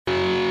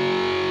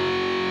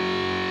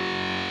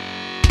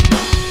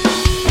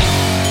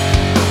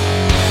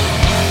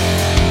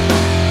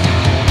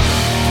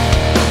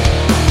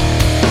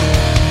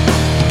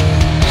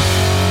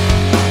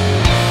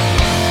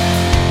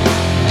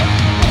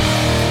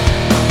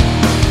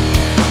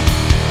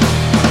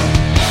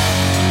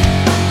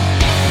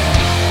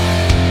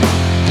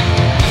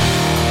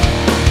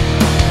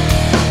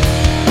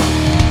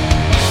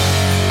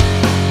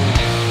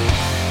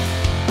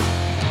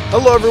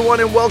Hello, everyone,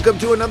 and welcome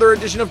to another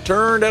edition of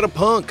Turned Out a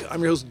Punk.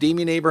 I'm your host,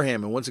 Damian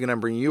Abraham, and once again, I'm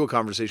bringing you a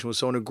conversation with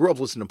someone who grew up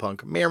listening to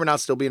punk, may or may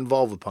not still be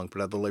involved with punk,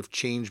 but had their life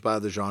changed by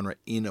the genre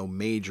in a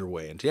major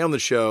way. And today on the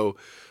show,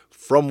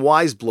 from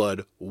Weyes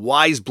Blood,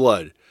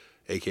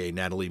 aka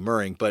Natalie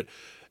Murring, but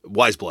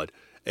Weyes Blood.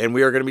 And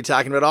we are going to be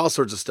talking about all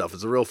sorts of stuff.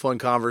 It's a real fun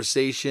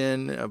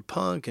conversation,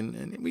 punk,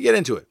 and we get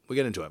into it.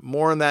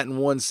 More on that in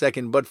 1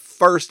 second. But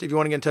first, if you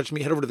want to get in touch with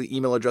me, head over to the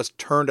email address,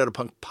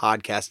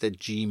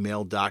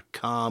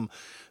 turnedoutapunkpodcast@gmail.com.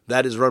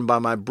 That is run by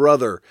my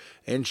brother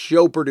and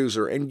show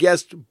producer and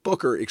guest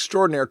booker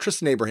extraordinaire,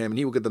 Tristan Abraham, and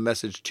he will get the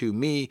message to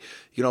me.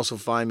 You can also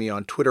find me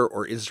on Twitter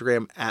or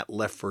Instagram at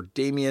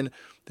 @LeftForDamian.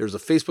 There's a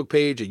Facebook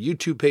page, a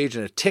YouTube page,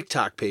 and a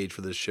TikTok page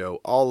for this show.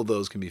 All of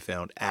those can be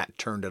found at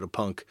Turned Out a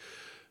Punk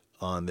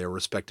on their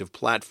respective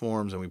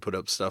platforms, and we put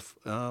up stuff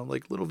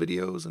like little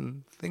videos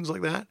and things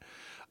like that.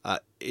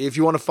 If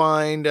you want to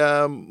find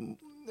a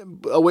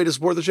way to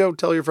support the show,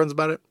 tell your friends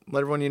about it.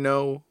 Let everyone you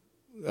know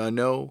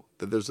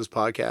that there's this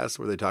podcast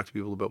where they talk to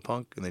people about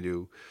punk, and they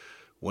do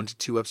 1 to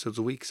 2 episodes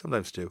a week,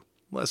 sometimes 2,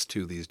 less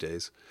 2 these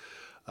days.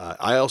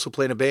 I also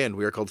play in a band.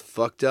 We are called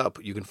Fucked Up.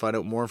 You can find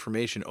out more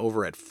information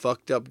over at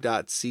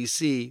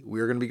fuckedup.cc. We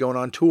are going to be going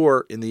on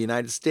tour in the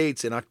United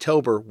States in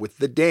October with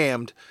The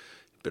Damned.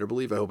 Better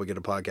believe I hope I get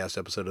a podcast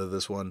episode of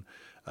this one.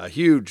 A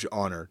huge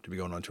honor to be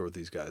going on tour with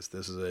these guys.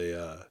 This is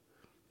they're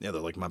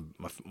like my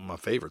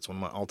favorites, one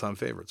of my all-time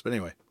favorites. But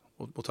anyway,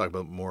 we'll talk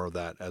about more of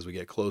that as we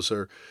get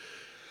closer.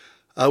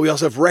 We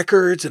also have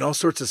records and all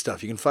sorts of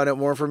stuff. You can find out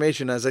more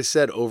information, as I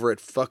said, over at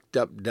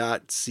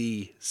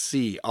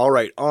fuckedup.cc. All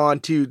right, on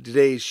to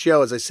today's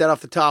show. As I said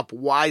off the top,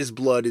 Weyes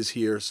Blood is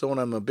here. Someone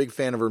I'm a big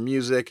fan of her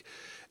music.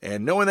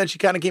 And knowing that she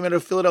kind of came out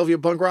of Philadelphia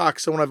punk rock,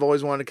 someone I've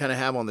always wanted to kind of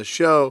have on the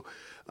show.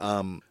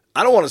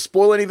 I don't want to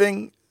spoil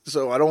anything,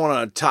 so I don't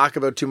want to talk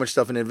about too much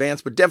stuff in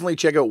advance, but definitely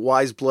check out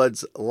Weyes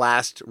Blood's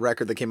last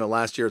record that came out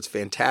last year. It's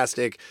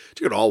fantastic.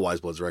 Check out all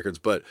Weyes Blood's records,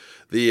 but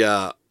the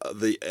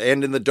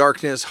End in the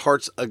Darkness,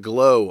 Hearts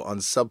Aglow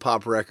on Sub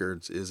Pop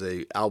Records is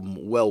a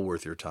album well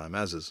worth your time,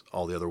 as is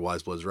all the other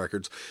Weyes Blood's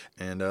records.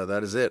 And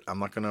that is it. I'm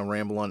not going to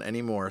ramble on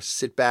anymore.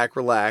 Sit back,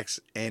 relax,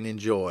 and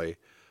enjoy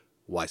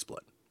Weyes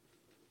Blood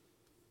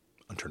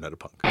on Turned Out a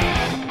Punk.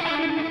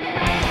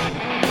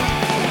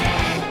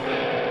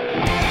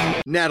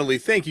 Natalie,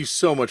 thank you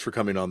so much for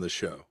coming on this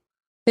show.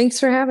 Thanks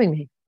for having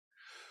me.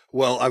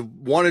 Well, I've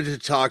wanted to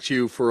talk to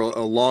you for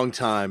a long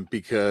time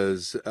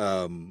because,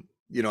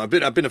 I've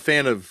been a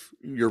fan of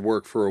your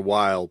work for a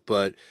while,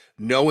 but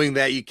knowing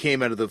that you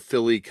came out of the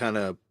Philly kind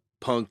of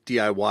punk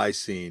DIY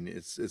scene,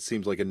 it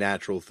seems like a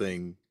natural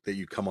thing that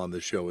you come on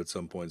the show at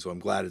some point. So I'm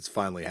glad it's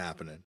finally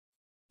happening.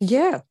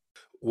 Yeah.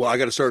 Well, I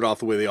got to start off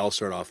the way they all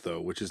start off, though,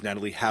 which is,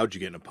 Natalie, how'd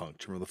you get into punk?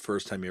 Do you remember the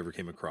first time you ever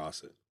came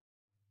across it?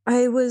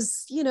 I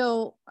was,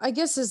 I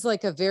guess as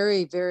like a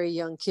very, very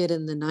young kid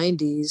in the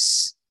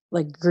 90s,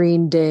 like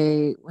Green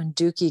Day, when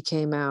Dookie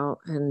came out,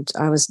 and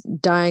I was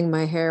dyeing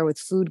my hair with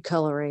food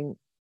coloring.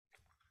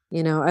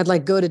 I'd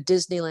like go to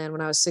Disneyland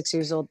when I was 6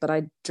 years old, but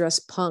I'd dress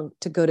punk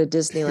to go to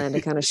Disneyland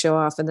to kind of show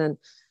off. And then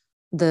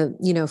the,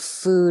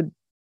 food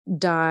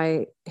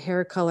dye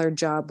hair color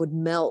job would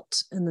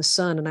melt in the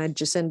sun, and I'd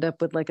just end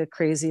up with like a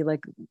crazy,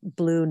 like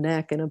blue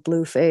neck and a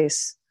blue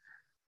face.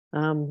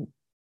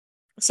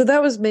 So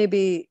that was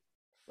maybe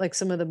like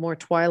some of the more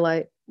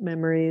Twilight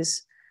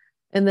memories.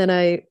 And then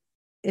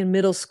in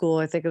middle school,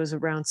 I think it was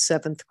around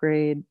 7th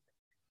grade,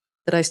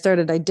 that I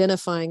started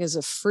identifying as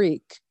a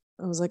freak.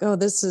 I was like, oh,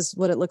 this is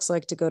what it looks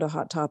like to go to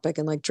Hot Topic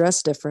and like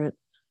dress different.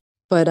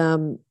 But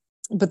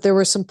there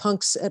were some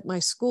punks at my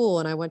school,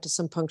 and I went to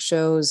some punk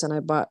shows, and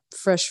I bought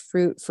Fresh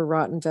Fruit for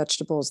Rotten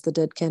Vegetables, the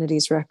Dead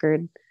Kennedys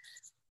record.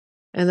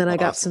 And then I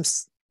got some,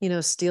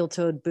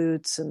 steel-toed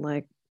boots, and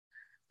like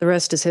the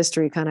rest is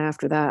history. Kind of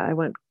after that, I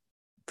went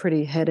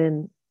pretty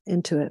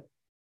into it.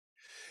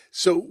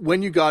 So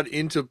when you got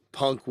into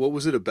punk, what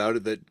was it about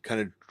it that kind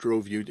of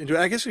drove you into it?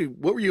 I guess,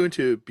 what were you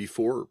into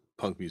before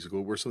punk music?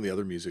 What were some of the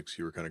other musics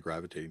you were kind of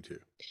gravitating to?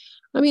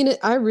 I mean,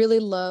 I really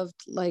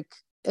loved, like,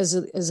 as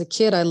a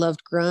kid, I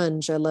loved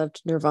grunge. I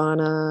loved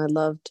Nirvana. I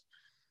loved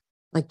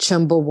like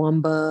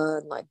Chumbawamba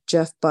and like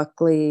Jeff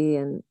Buckley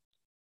and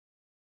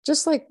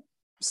just like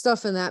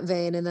stuff in that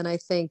vein. And then I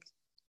think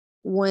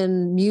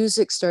when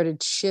music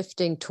started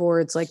shifting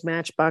towards like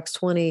Matchbox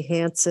 20,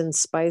 Hanson,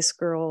 Spice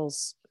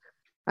Girls,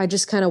 I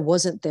just kind of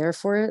wasn't there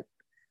for it.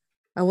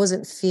 I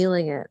wasn't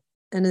feeling it.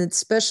 And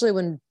especially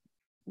when,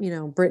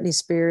 Britney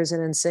Spears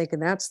and NSYNC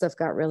and that stuff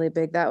got really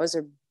big, that was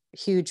a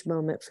huge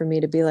moment for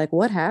me to be like,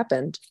 what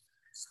happened?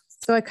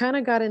 So I kind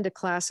of got into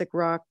classic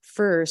rock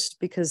first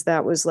because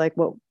that was like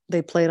what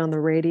they played on the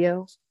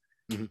radio.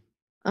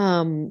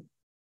 Mm-hmm.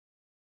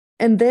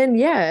 And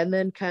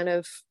then kind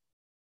of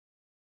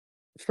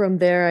from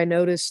there, I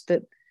noticed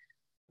that,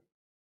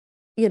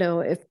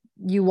 if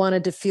you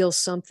wanted to feel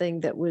something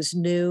that was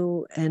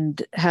new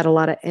and had a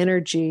lot of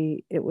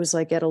energy, it was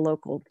like at a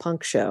local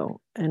punk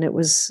show. And it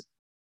was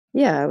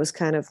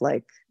kind of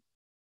like,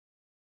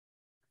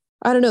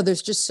 I don't know,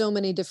 there's just so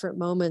many different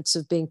moments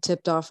of being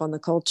tipped off on the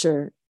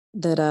culture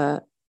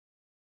that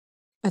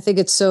I think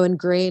it's so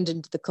ingrained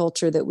into the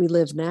culture that we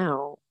live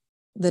now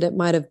that it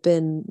might have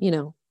been,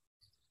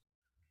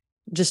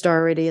 just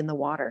already in the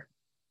water.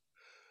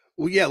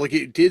 Well, yeah, like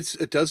it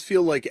does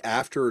feel like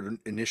after it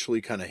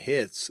initially kind of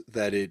hits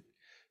that it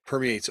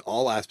permeates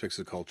all aspects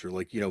of culture.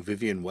 Like,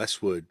 Vivian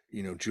Westwood,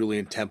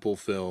 Julian Temple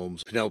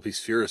films, Penelope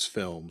Spheris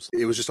films.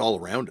 It was just all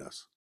around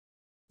us.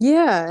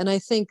 Yeah, and I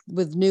think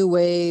with new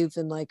wave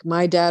and like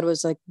my dad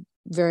was like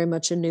very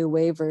much a new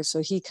waver,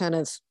 so he kind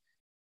of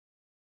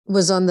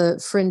was on the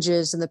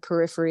fringes and the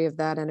periphery of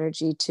that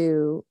energy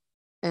too.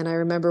 And I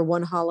remember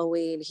one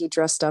Halloween he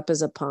dressed up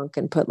as a punk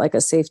and put like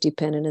a safety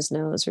pin in his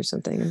nose or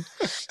something. And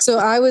so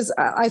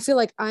I feel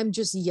like I'm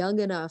just young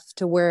enough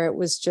to where it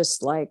was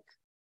just like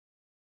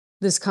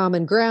this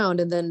common ground.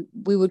 And then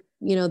we would,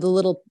 the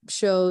little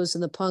shows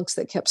and the punks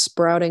that kept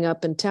sprouting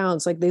up in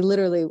towns, like they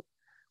literally,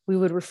 we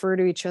would refer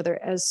to each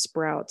other as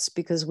sprouts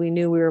because we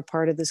knew we were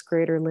part of this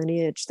greater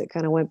lineage that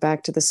kind of went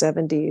back to the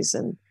 70s.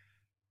 And,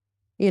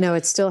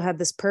 it still had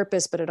this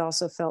purpose, but it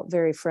also felt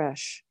very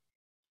fresh.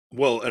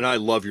 Well, and I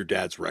love your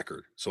dad's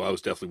record, so I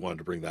was definitely wanting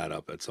to bring that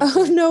up at some Oh,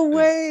 point. no And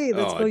way. oh,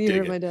 That's I cool. You dig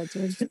heard it. my dad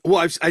too.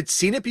 Well, I'd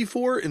seen it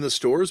before in the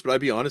stores, but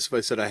I'd be honest if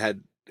I said I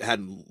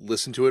hadn't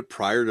listened to it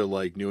prior to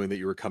like knowing that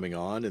you were coming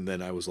on, and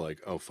then I was like,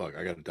 oh fuck,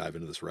 I got to dive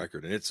into this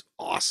record, and it's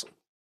awesome.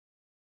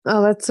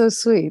 Oh, that's so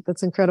sweet.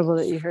 That's incredible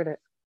that you heard it.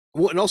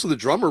 Well, and also the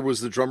drummer was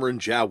the drummer in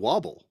Ja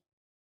Wobble.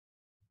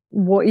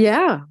 Well,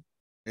 yeah,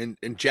 And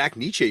Jack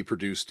Nietzsche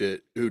produced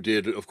it, who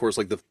did, of course,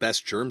 like the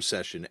best Germ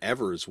session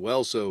ever as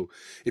well. So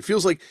it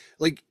feels like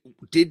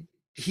did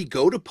he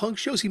go to punk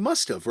shows? He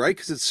must have, right?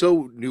 Because it's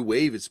so new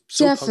wave, it's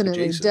so punk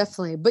definitely, adjacent.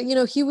 definitely.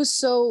 But he was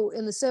so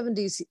in the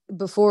 70s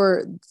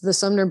before the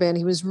Sumner Band,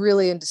 he was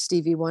really into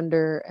Stevie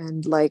Wonder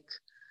and like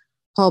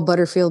Paul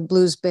Butterfield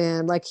Blues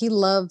Band. Like he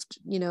loved,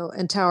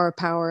 and Tower of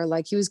Power.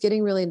 Like he was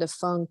getting really into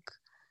funk.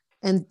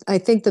 And I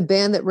think the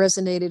band that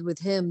resonated with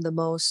him the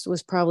most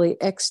was probably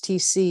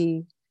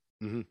XTC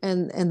Hmm.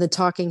 and the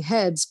Talking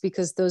Heads,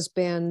 because those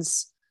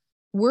bands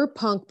were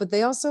punk, but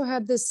they also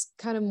had this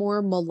kind of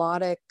more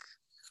melodic,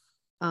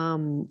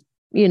 um,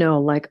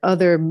 like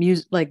other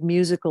like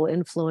musical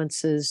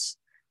influences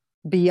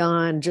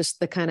beyond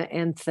just the kind of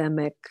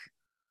anthemic,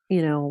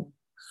 you know,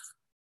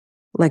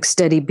 like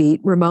steady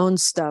beat Ramones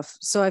stuff.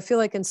 So I feel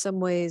like in some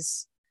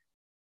ways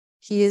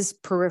he is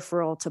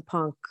peripheral to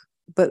punk,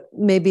 but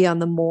maybe on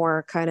the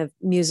more kind of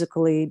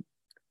musically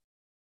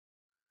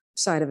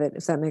side of it,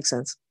 if that makes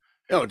sense.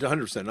 Oh,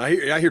 100%.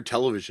 I hear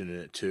television in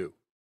it too,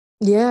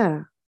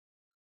 Yeah.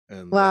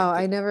 and Wow.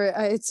 like I never,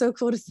 it's so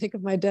cool to think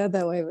of my dad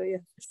that way, but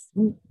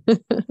yeah.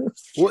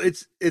 well,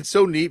 it's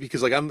so neat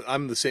because like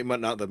I'm the same.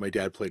 Not that my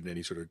dad played in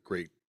any sort of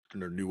great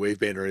new wave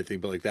band or anything,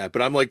 but like that.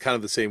 But I'm like kind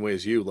of the same way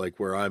as you, like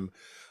where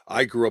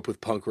I grew up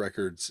with punk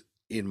records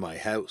in my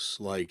house.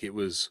 Like it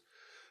was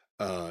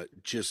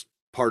just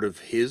part of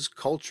his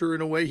culture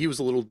in a way. He was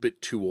a little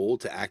bit too old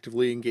to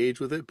actively engage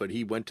with it, but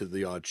he went to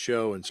the odd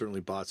show and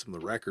certainly bought some of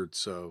the records.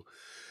 So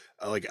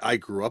like I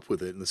grew up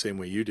with it in the same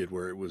way you did,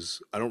 where it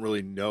was. I don't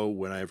really know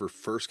when I ever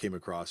first came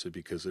across it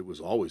because it was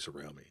always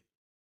around me.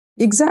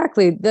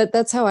 Exactly.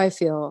 That's how I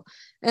feel.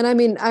 And I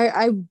mean,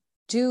 I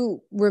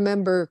do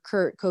remember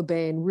Kurt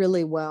Cobain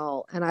really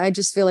well. And I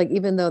just feel like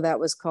even though that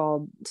was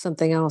called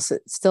something else,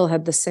 it still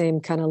had the same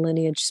kind of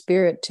lineage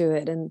spirit to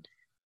it. And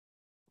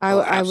Oh,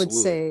 I would absolutely.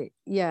 say,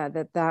 yeah,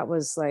 that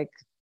was like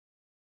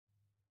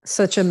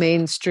such a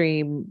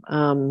mainstream,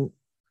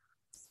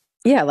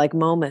 yeah, like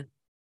moment.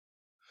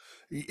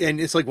 And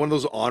it's like one of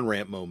those on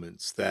ramp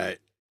moments that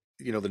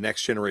the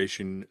next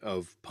generation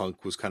of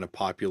punk was kind of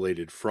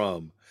populated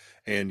from.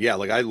 And yeah,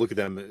 like I look at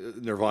them,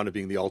 Nirvana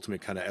being the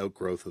ultimate kind of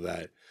outgrowth of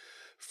that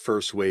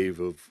first wave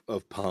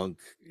of punk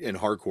and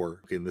hardcore,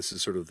 and this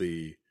is sort of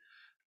the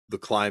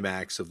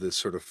climax of this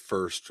sort of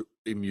first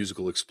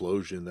musical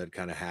explosion that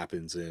kind of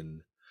happens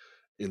in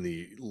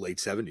the late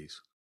 70s.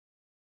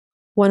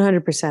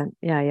 100%.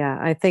 Yeah, yeah.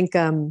 I think,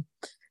 and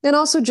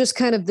also just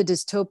kind of the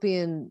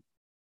dystopian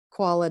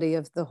quality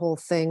of the whole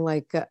thing.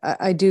 Like,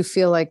 I do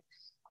feel like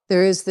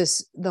there is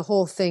this, the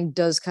whole thing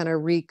does kind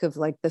of reek of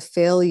like the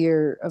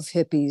failure of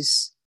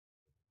hippies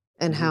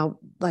and Hmm. how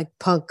like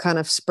punk kind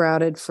of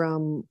sprouted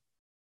from,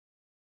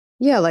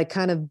 yeah, like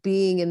kind of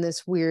being in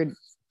this weird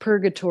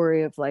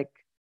purgatory of like,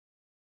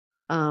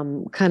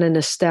 kind of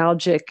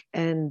nostalgic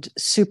and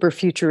super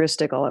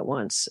futuristic all at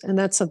once. And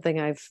that's something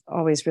I've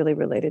always really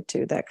related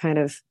to, that kind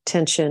of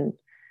tension.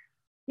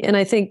 And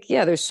I think,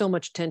 yeah, there's so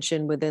much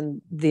tension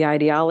within the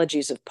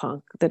ideologies of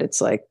punk that it's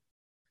like,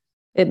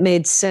 it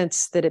made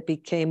sense that it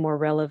became more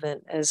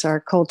relevant as our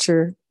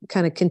culture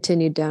kind of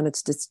continued down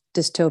its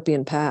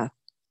dystopian path.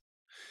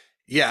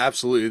 Yeah,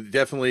 absolutely. It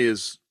definitely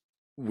is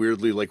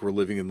weirdly like we're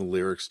living in the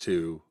lyrics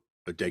to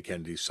a Dead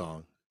Kennedy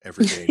song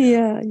every day now.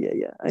 Yeah, yeah,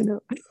 yeah. I know.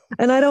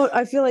 And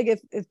I feel like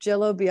if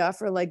Jello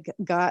Biafra like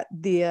got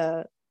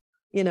the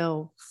you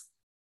know,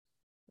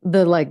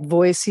 the like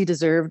voice he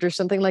deserved or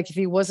something, like if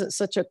he wasn't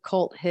such a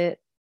cult hit,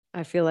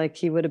 I feel like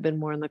he would have been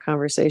more in the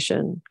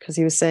conversation because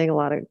he was saying a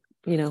lot of,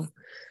 you know,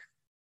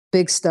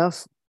 big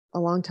stuff a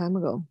long time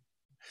ago.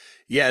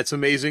 Yeah, it's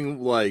amazing.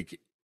 Like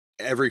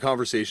every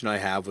conversation I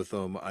have with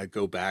him, I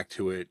go back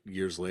to it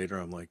years later.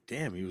 I'm like,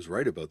 damn, he was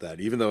right about that.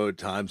 Even though at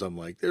times I'm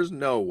like, there's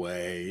no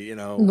way,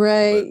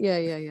 Right. but Yeah,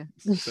 yeah, yeah.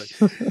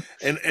 it's like,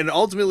 and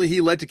ultimately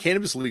he led to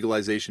cannabis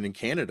legalization in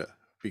Canada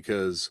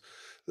because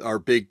our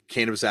big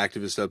cannabis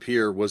activist up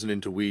here wasn't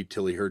into weed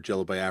till he heard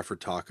Jello Biafra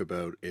talk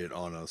about it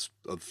on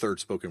a third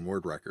spoken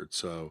word record.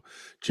 So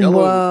Jello,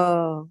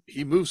 Whoa.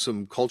 he moved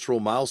some cultural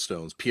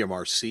milestones,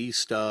 PMRC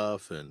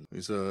stuff, and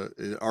he's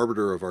an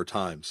arbiter of our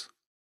times.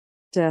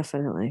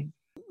 Definitely.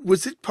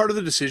 Was it part of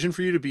the decision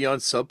for you to be on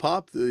Sub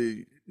Pop,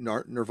 the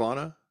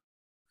Nirvana?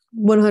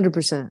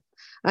 100%.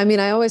 I mean,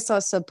 I always saw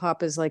Sub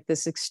Pop as like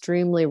this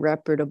extremely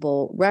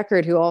reputable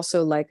record who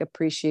also like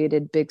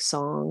appreciated big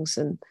songs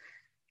and,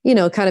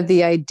 kind of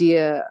the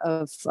idea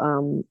of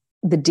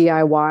the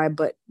DIY,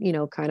 but,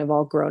 kind of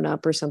all grown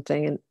up or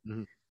something.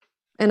 Mhm.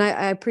 And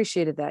I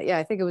appreciated that. Yeah.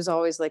 I think it was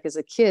always like as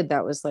a kid,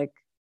 that was like,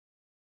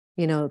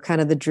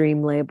 kind of the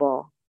dream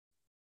label.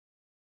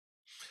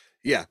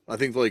 Yeah, I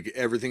think like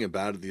everything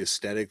about it, the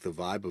aesthetic, the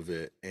vibe of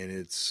it, and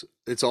it's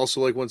also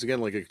like once again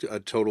like a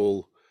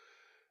total,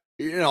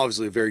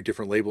 obviously a very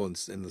different label, and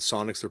the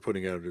sonics they're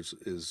putting out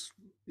is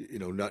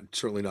not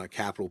certainly not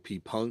capital P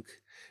punk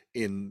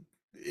in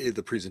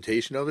the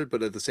presentation of it,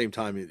 but at the same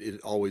time it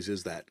always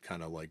is that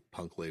kind of like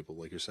punk label,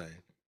 like you're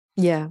saying.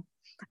 Yeah.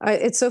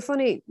 It's so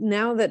funny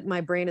now that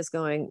my brain is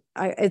going.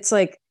 It's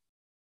like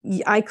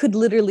I could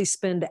literally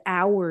spend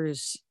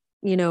hours,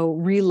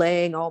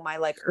 relaying all my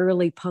like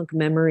early punk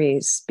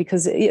memories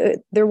because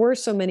there were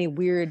so many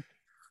weird,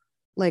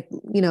 like,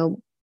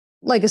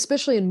 like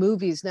especially in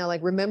movies now,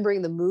 like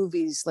remembering the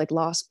movies like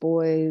Lost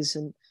Boys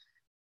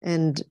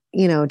and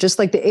just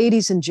like the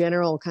 80s in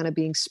general kind of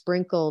being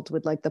sprinkled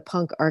with like the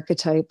punk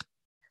archetype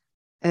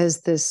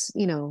as this,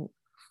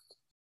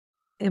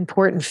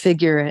 important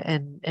figure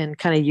and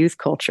kind of youth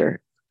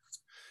culture.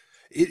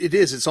 It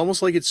is. It's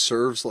almost like it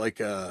serves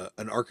like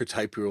an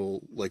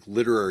archetypal, like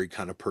literary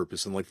kind of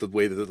purpose, and like the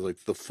way that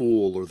like the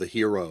fool or the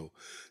hero,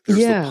 there's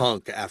the Yeah.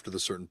 punk after the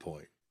certain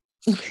point.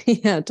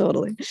 Yeah,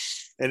 totally.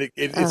 And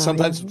it's Yeah.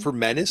 sometimes for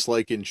Menace,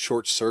 like in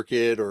Short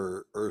Circuit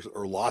or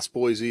Lost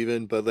Boys,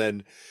 even. But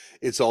then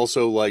it's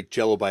also like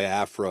Jello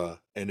Biafra,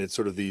 and it's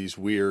sort of these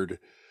weird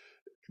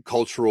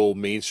cultural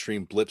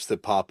mainstream blips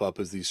that pop up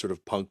as these sort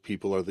of punk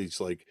people are these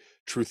like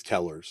truth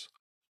tellers.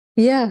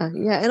 Yeah,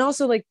 yeah. And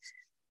also like,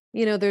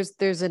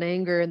 there's an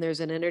anger and there's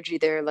an energy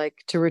there. Like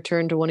to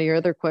return to one of your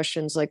other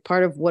questions, like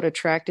part of what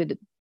attracted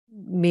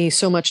me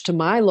so much to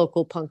my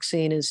local punk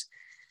scene is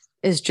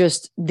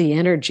just the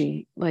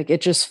energy. Like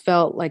it just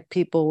felt like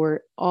people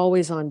were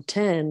always on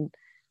 10.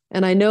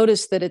 And I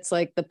noticed that it's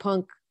like the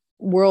punk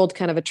world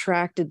kind of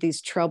attracted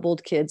these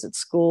troubled kids at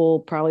school,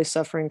 probably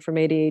suffering from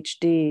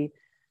ADHD,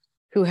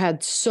 who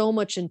had so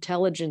much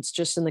intelligence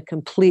just in the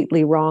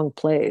completely wrong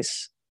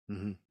place.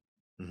 Hmm.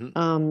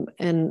 Hmm.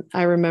 And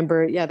I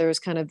remember, yeah, there was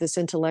kind of this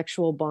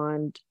intellectual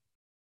bond.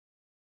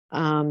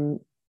 Um,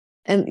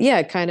 and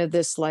yeah, kind of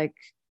this like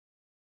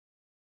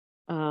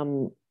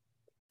um,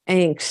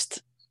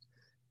 angst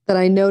that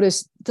I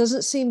noticed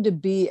doesn't seem to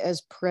be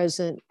as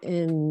present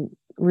in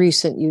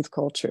recent youth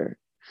culture.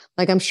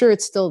 Like I'm sure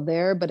it's still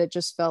there, but it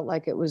just felt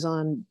like it was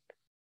on,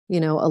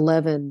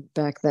 11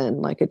 back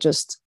then. Like it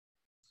just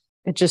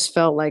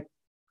felt like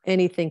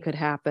anything could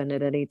happen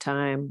at any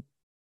time.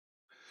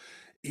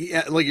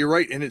 Yeah, like you're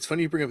right, and it's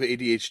funny you bring up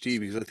ADHD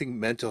because I think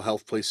mental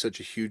health plays such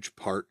a huge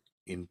part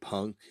in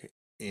punk,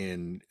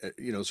 and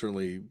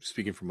certainly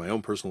speaking from my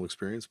own personal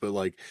experience, but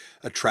like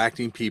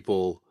attracting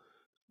people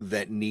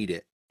that need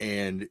it,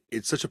 and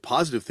it's such a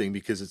positive thing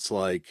because it's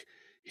like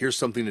here's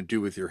something to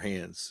do with your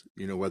hands,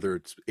 whether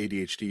it's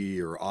ADHD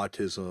or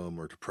autism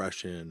or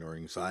depression or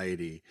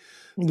anxiety,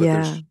 but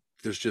Yeah.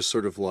 there's just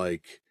sort of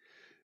like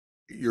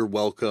you're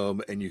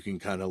welcome and you can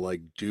kind of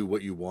like do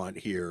what you want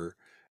here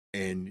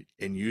and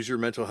use your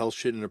mental health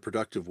shit in a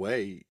productive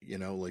way,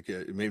 like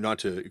maybe not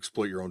to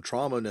exploit your own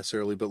trauma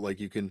necessarily, but like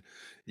you can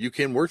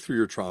work through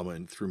your trauma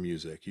and through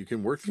music, you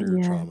can work through your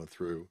Yeah. trauma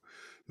through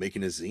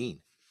making a zine.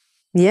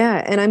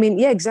 Yeah. And I mean,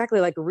 yeah, exactly.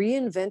 Like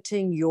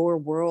reinventing your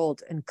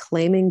world and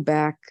claiming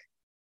back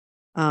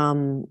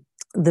um,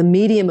 the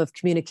medium of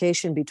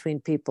communication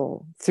between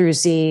people through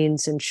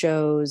zines and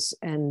shows.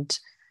 And,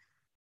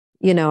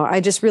 I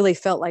just really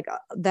felt like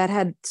that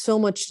had so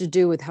much to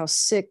do with how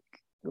sick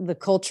the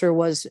culture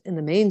was in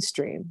the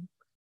mainstream.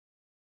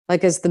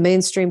 Like as the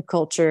mainstream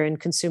culture and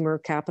consumer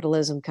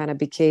capitalism kind of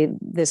became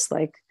this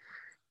like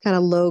kind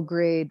of low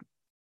grade,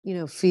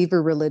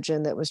 fever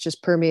religion that was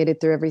just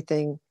permeated through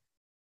everything.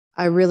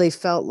 I really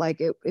felt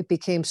like it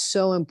became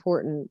so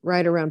important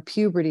right around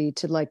puberty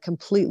to like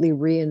completely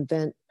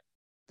reinvent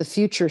the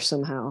future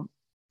somehow.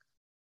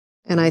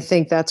 And I Hmm.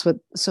 think that's what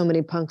so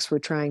many punks were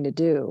trying to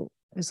do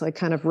is like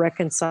kind of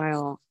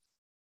reconcile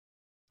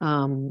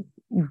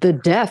the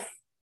death.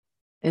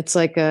 It's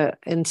like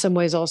in some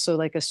ways also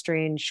like a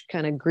strange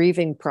kind of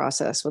grieving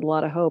process with a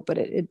lot of hope, but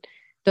it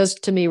does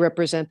to me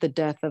represent the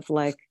death of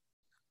like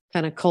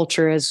kind of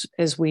culture as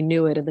we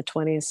knew it in the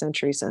 20th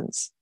century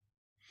sense.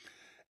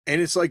 And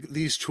it's like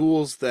these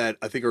tools that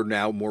I think are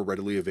now more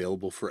readily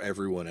available for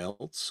everyone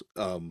else.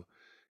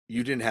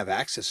 You didn't have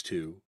access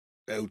to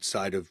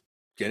outside of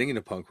getting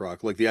into punk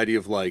rock. Like the idea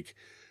of like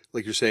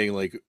you're saying,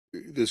 like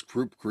this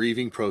group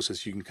grieving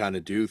process you can kind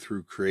of do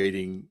through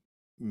creating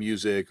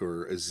music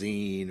or a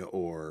zine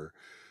or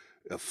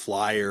a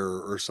flyer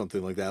or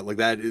something like that. Like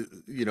that,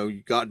 you know,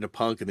 you got into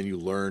punk and then you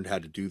learned how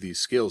to do these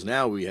skills.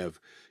 Now we have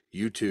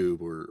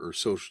YouTube or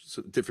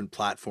social different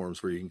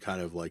platforms where you can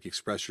kind of like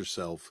express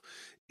yourself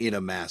in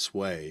a mass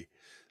way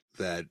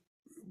that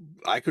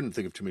I couldn't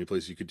think of too many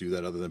places you could do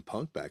that other than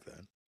punk back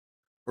then,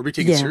 or be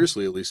taken Yeah,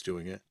 seriously at least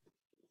doing it.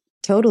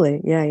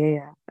 totally. Yeah, yeah,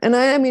 yeah. And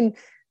I mean,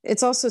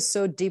 it's also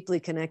so deeply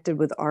connected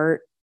with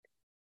art.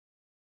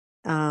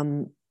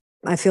 Um,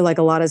 I feel like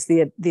a lot of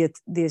the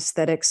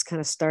aesthetics kind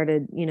of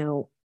started, you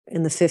know,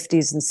 in the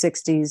 50s and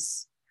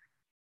 60s,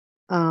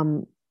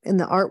 in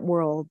the art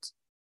world,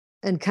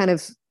 and kind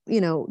of,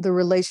 you know, the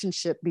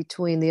relationship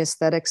between the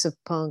aesthetics of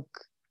punk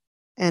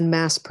and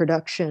mass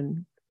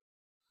production,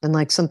 and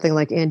like something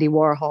like Andy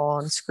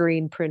Warhol and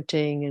screen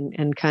printing,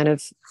 and kind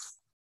of,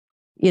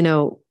 you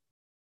know,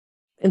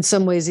 in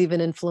some ways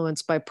even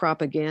influenced by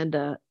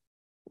propaganda,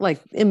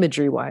 like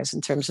imagery wise,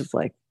 in terms of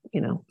like,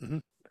 you know. Mm-hmm.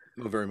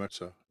 Well, very much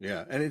so.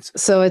 Yeah, and it's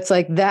So it's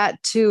like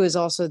that too is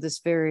also this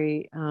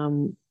very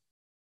kind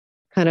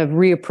of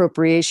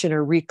reappropriation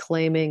or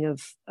reclaiming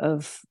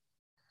of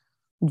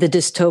the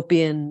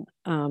dystopian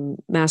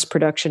mass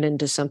production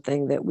into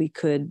something that we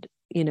could,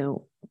 you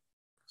know,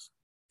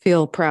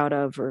 feel proud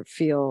of or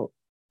feel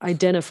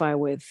identify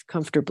with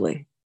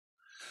comfortably.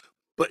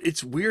 but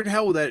it's weird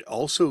how that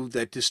also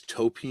that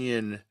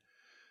dystopian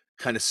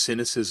kind of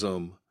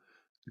cynicism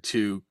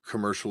to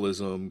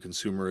commercialism,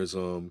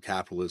 consumerism,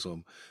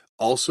 capitalism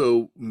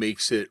also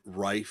makes it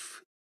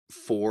rife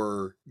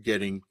for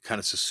getting kind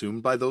of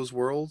subsumed by those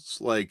worlds.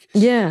 Like,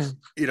 Yeah.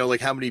 you know,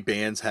 like how many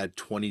bands had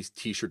 20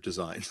 t-shirt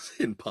designs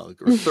in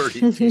punk or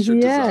 30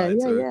 t-shirt Yeah,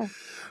 designs yeah, yeah.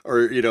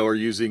 or you know, or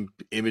using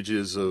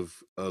images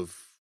of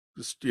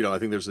you know, I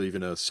think there's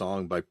even a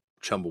song by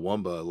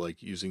Chumbawamba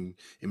like using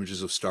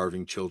images of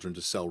starving children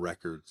to sell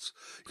records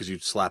because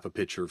you'd slap a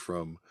picture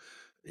from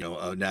you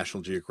know,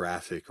 National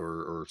Geographic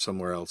or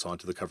somewhere else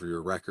onto the cover of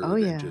your Oh record and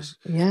yeah. just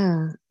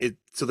Yeah. it.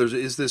 So there's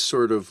is this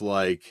sort of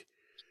like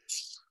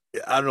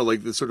I don't know,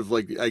 like the sort of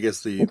like I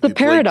guess It's a the Blake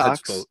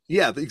paradox. Kutzbo.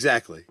 Yeah,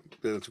 exactly.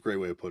 That's a great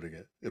way of putting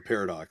it. A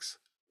paradox.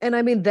 And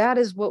I mean, that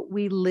is what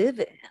we live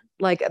in.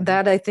 Like Hmm.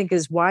 that, I think,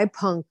 is why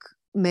punk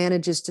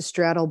manages to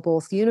straddle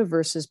both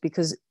universes,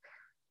 because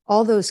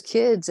all those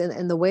kids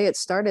and the way it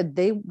started,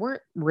 they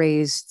weren't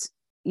raised,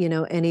 you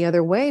know, any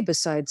other way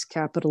besides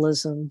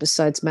capitalism,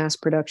 besides mass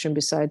production,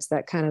 besides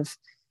that kind of,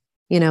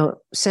 you know,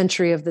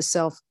 century of the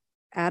self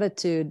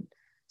attitude.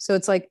 So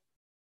it's like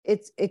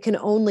it can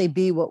only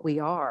be what we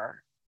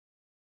are.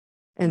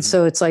 And Hmm.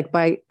 so it's like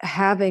by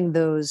having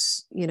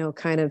those, you know,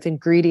 kind of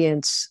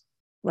ingredients,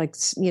 like,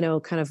 you know,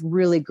 kind of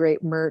really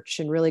great merch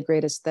and really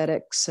great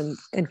aesthetics,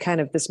 and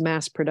kind of this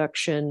mass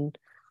production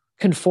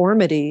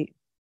conformity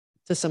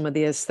to some of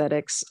the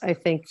aesthetics, I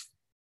think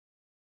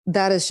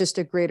that is just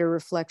a greater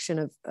reflection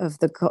of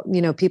the,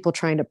 you know, people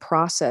trying to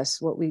process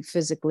what we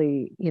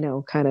physically, you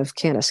know, kind of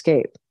can't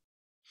escape.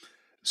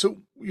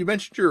 So you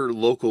mentioned your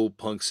local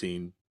punk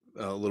scene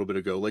a little bit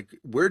ago. Like,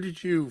 where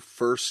did you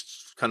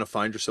first kind of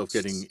find yourself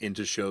getting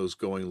into shows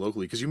going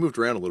locally? Because you moved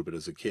around a little bit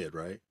as a kid,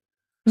 right?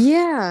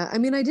 Yeah, I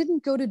mean, I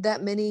didn't go to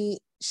that many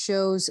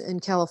shows in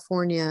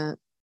California,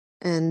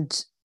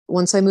 and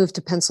once I moved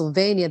to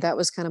Pennsylvania, that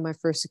was kind of my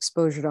first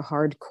exposure to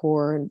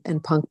hardcore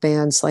and punk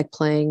bands, like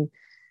playing,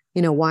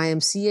 you know,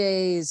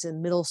 YMCA's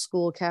and middle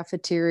school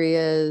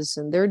cafeterias.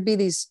 And there'd be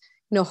these,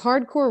 you know,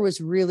 hardcore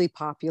was really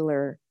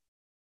popular.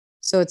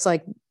 So it's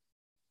like,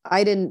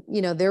 I didn't,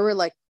 you know, there were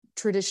like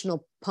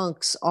traditional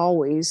punks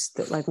always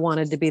that like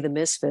wanted to be the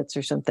misfits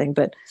or something,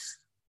 but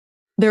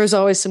there was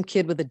always some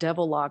kid with a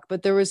devil lock,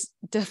 but there was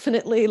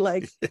definitely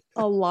like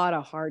a lot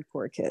of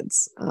hardcore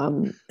kids.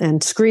 And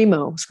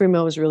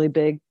Screamo was really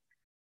big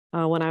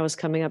when I was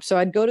coming up. So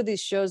I'd go to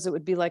these shows that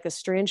would be like a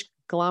strange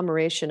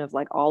conglomeration of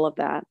like all of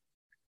that.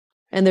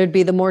 And there'd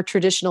be the more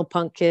traditional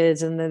punk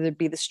kids, and then there'd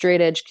be the straight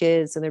edge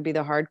kids, and there'd be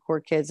the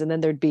hardcore kids, and then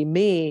there'd be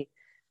me,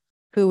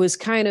 who was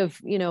kind of,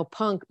 you know,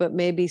 punk, but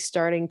maybe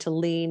starting to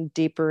lean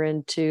deeper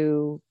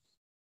into,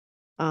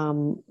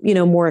 you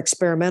know, more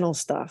experimental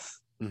stuff.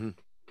 Hmm.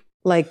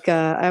 Like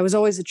I was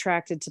always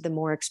attracted to the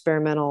more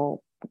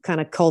experimental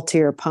kind of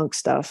cultier punk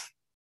stuff.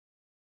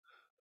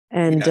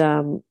 And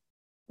Yeah.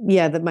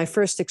 yeah, that my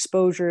first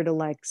exposure to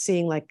like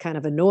seeing like kind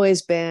of a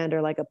noise band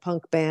or like a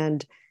punk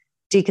band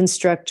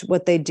deconstruct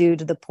what they do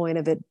to the point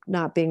of it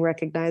not being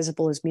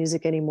recognizable as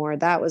music anymore.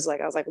 That was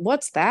like, I was like,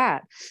 what's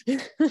that?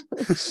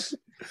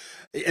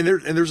 And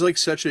there's like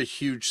such a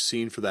huge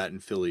scene for that in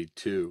Philly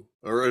too,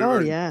 Oh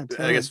or yeah,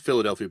 I guess totally.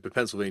 Philadelphia, but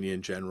Pennsylvania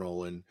in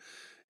general, and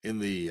in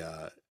the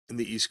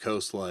East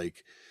Coast.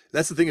 Like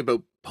that's the thing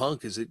about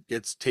punk is it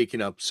gets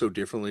taken up so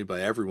differently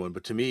by everyone.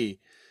 But to me,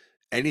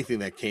 anything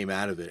that came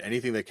out of it,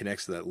 anything that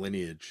connects to that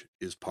lineage,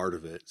 is part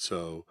of it.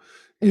 So,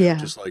 you know, Yeah.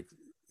 just like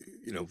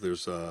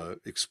there's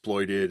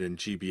Exploited and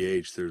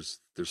GBH.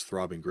 There's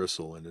Throbbing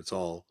Gristle, and it's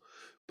all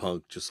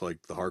punk, just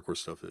like the hardcore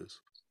stuff is.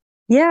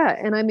 Yeah,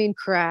 and I mean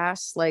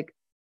crass, like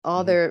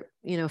all Hmm. their,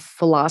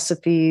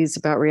 philosophies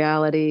about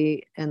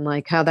reality and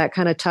like how that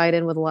kind of tied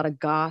in with a lot of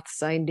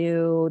goths I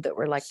knew that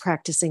were like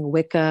practicing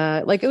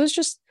Wicca. Like it was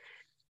just,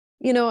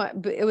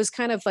 it was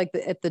kind of like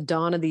at the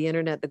dawn of the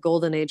internet, the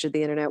golden age of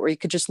the internet, where you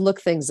could just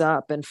look things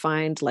up and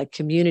find like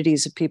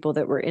communities of people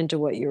that were into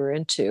what you were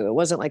into. It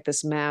wasn't like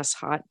this mass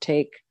hot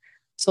take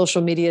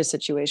social media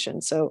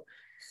situation. So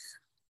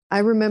I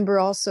remember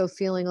also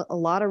feeling a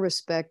lot of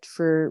respect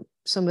for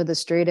some of the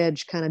straight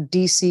edge kind of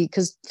DC,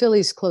 because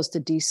Philly's close to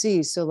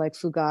DC. So like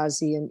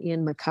Fugazi and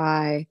Ian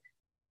Mackay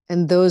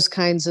and those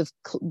kinds of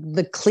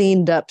the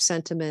cleaned up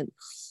sentiment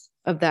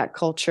of that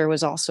culture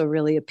was also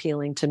really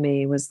appealing to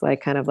me. Was like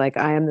kind of like,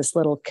 I am this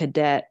little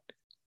cadet,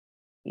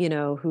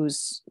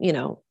 who's,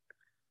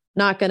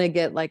 not going to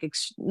get like,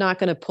 not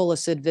going to pull a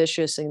Sid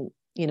Vicious and,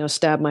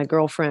 stab my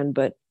girlfriend,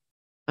 but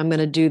I'm going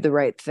to do the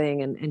right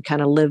thing and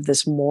kind of live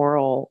this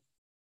moral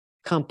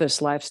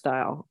compass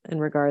lifestyle in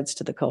regards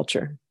to the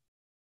culture.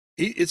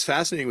 It's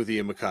fascinating with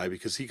Ian Mackay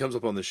because he comes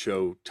up on the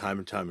show time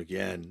and time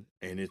again,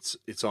 and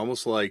it's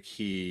almost like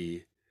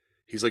he's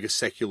like a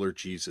secular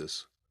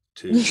Jesus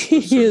to a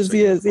He certain is, he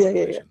segment of the is. Yeah, yeah,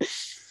 population, yeah.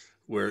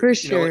 where For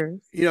sure.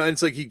 and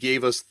it's like he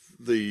gave us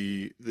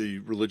the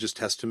religious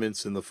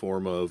testaments in the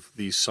form of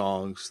these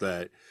songs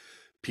that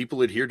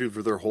people adhere to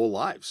for their whole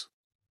lives.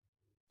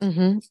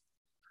 Mm-hmm.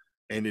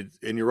 And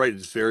you're right,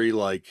 it's very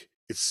like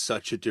it's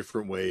such a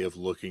different way of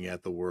looking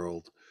at the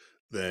world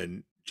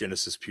than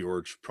Genesis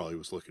George probably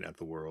was looking at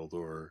the world,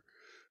 or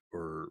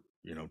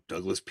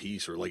Douglas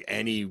Peace, or like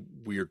any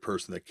weird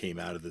person that came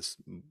out of this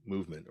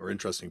movement, or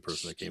interesting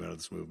person that came out of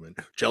this movement.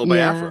 Jello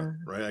Biafra,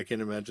 Yeah. right? I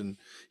can't imagine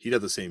he'd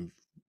have the same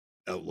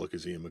outlook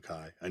as Ian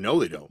Mackay. I know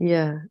they don't.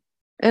 Yeah.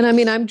 And I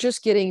mean, I'm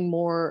just getting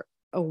more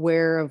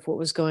aware of what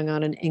was going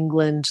on in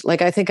England.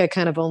 Like, I think I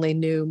kind of only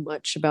knew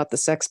much about the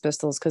Sex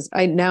Pistols because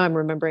I'm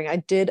remembering I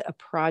did a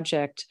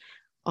project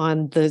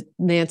on the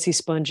Nancy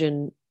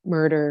Spungen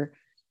murder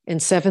in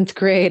seventh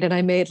grade, and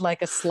I made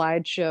like a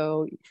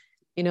slideshow,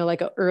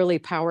 like an early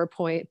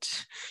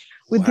PowerPoint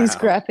with these Wow.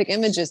 graphic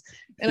images.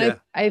 And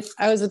Yeah.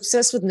 I was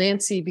obsessed with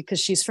Nancy because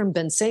she's from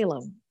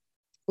Bensalem,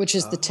 which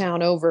is the Oh.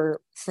 town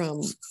over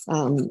from,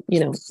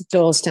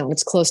 Doylestown.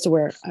 It's close to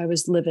where I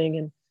was living.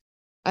 And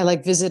I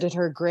like visited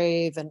her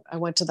grave and I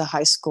went to the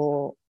high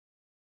school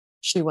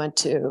she went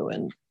to.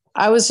 And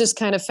I was just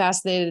kind of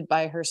fascinated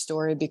by her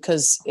story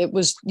because it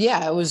was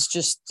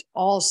just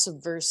all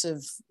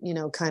subversive,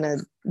 kind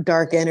of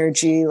dark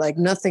energy, like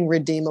nothing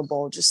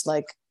redeemable,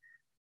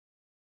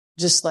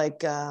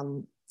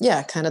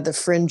 yeah, kind of the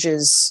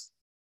fringes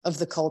of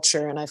the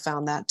culture. And I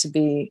found that to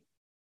be,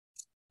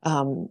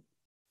 um,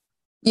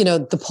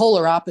 the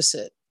polar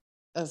opposite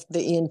of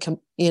the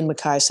Ian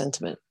Mackay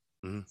sentiment.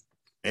 Mhm.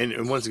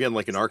 And once again,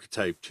 like an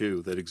archetype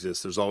too that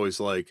exists. There's always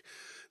like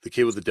the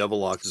kid with the devil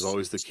lock is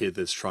always the kid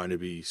that's trying to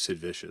be Sid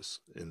Vicious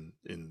in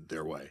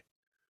their way.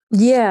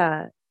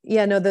 Yeah.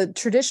 Yeah. No, the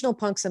traditional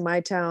punks in my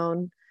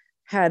town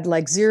had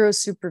like zero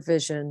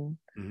supervision.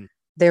 Hmm.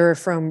 They were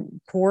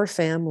from poor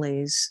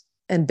families.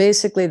 And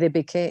basically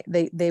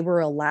they were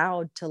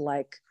allowed to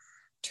like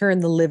turn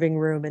the living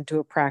room into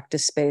a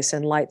practice space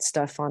and light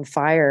stuff on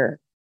fire,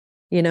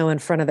 in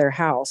front of their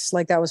house.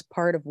 Like that was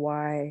part of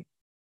why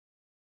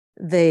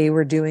they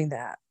were doing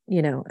that,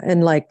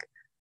 and like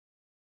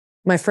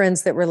my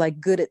friends that were like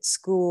good at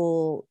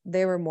school,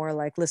 they were more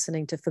like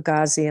listening to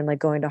Fugazi and like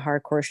going to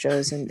hardcore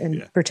shows and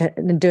Yeah. pretend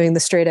and doing the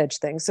straight edge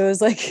thing. So it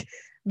was like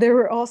there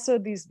were also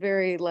these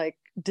very like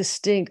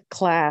distinct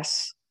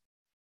class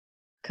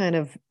kind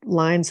of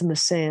lines in the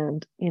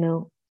sand,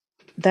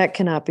 that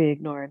cannot be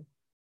ignored.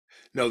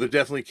 No, there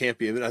definitely can't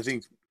be. And I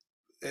think,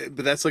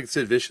 but that's like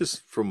Sid Vicious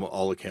from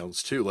all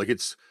accounts too. Like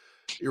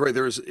you're right.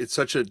 It's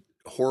such a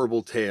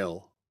horrible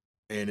tale,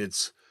 and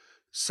it's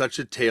such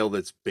a tale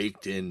that's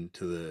baked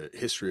into the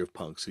history of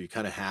punk. So you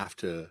kind of have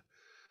to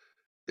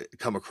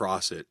come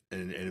across it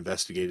and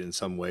investigate it in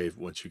some way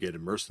once you get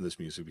immersed in this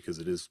music because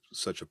it is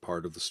such a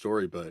part of the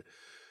story. But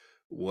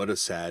what a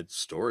sad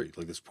story!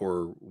 Like this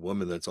poor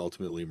woman that's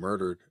ultimately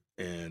murdered,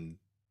 and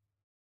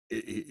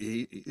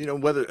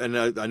whether, and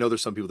I know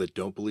there's some people that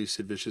don't believe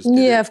Sid Vicious did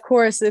Yeah, it. of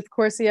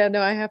course. Yeah,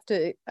 no,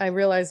 I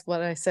realized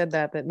when I said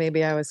that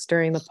maybe I was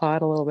stirring the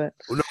pot a little Well,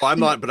 no, I'm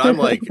not, but I'm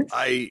bit. like,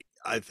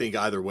 I think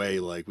either way,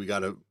 like we got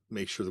to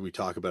make sure that we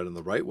talk about it in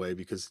the right way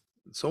because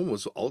someone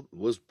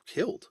was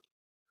killed,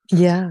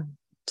 Yeah,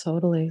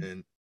 totally.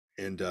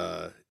 and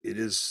it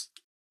is,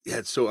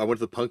 yeah. So I went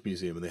to the punk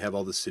museum and they have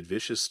all this Sid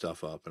Vicious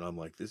stuff up, and I'm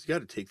like, this, you got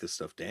to take this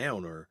stuff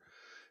down, or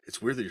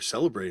it's weird that you're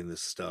celebrating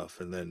this stuff.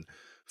 And then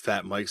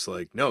Fat Mike's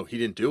like, no, he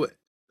didn't do it.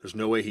 There's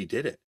no way he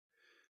did it.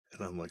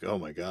 And I'm like, oh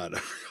my god, I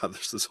forgot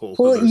there's this whole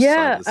Well, other side of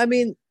yeah, this I thing.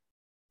 mean,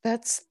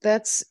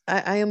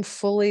 I am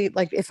fully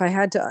like if I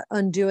had to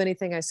undo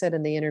anything I said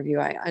in the interview,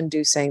 I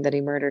undo saying that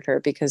he murdered her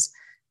because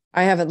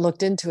I haven't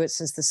looked into it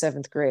since the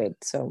seventh grade.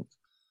 So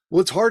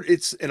Well, it's hard.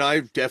 And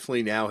I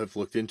definitely now have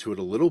looked into it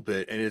a little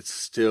bit, and it's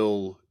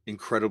still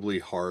incredibly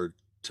hard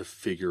to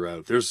figure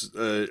out. There's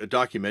a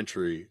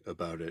documentary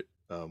about it.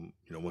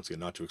 Once again,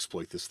 not to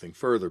exploit this thing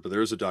further, but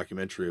there is a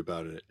documentary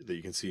about it that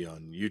you can see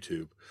on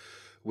YouTube,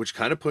 which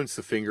kind of points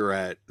the finger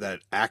at that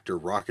actor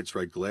Rocket's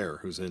Red Glare,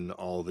 who's in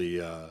all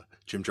the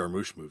Jim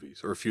Jarmusch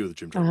movies, or a few of the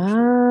Jim Jarmusch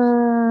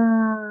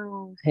movies.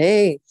 Oh,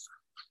 hey,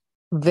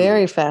 Who,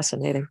 very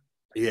fascinating.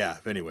 yeah.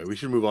 Anyway, we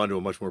should move on to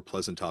a much more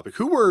pleasant topic.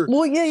 Who were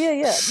Well, yeah, yeah,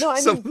 yeah. No, I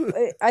mean, some?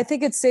 I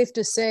think it's safe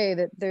to say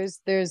that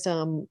there's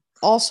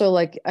also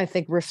like I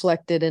think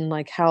reflected in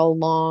like how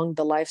long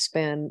the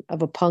lifespan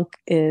of a punk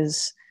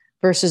is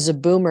versus a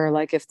boomer.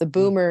 Like if the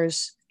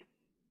boomers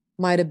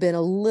might have been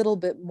a little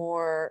bit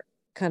more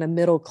kind of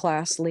middle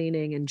class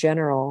leaning in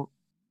general,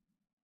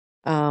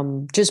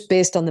 just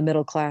based on the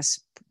middle class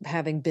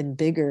having been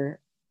bigger,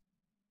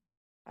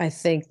 I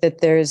think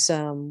that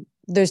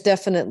there's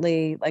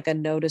definitely like a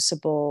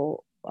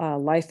noticeable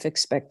life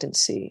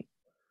expectancy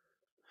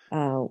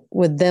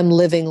with them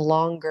living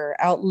longer,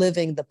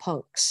 outliving the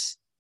punks.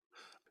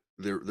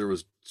 There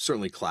was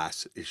certainly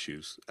class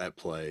issues at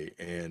play,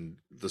 and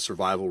the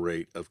survival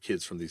rate of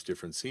kids from these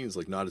different scenes,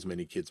 like not as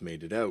many kids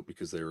made it out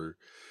because they were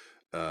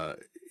uh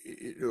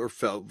or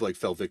fell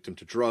victim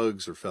to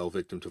drugs or fell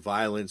victim to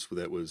violence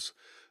that was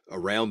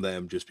around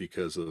them just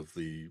because of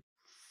the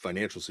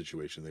financial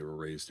situation they were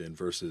raised in,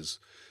 versus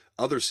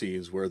other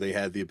scenes where they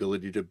had the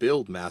ability to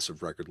build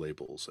massive record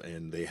labels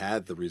and they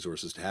had the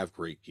resources to have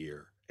great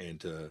gear and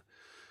to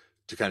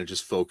kind of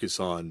just focus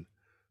on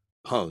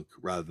punk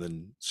rather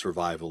than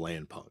survival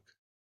and punk.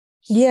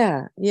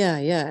 Yeah, yeah,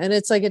 yeah. And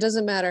it's like it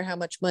doesn't matter how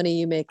much money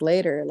you make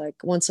later. Like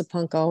once a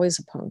punk, always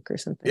a punk or Yeah,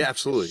 something.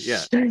 absolutely.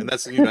 Yeah. And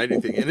that's the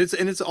uniting thing. And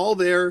it's all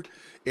there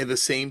in the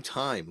same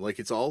time. Like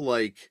it's all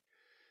like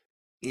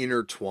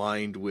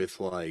intertwined with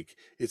like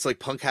it's like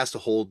punk has to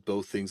hold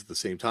both things at the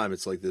same time.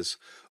 It's like this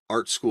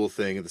art school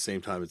thing at the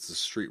same time it's the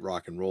street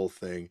rock and roll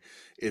thing.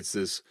 It's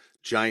this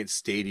giant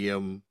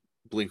stadium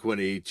Blink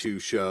 182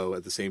 show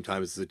at the same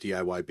time as the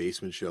DIY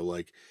basement show.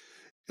 Like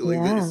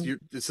Yeah,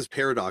 it's this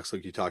paradox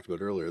like you talked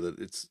about earlier that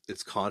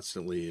it's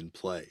constantly in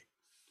play.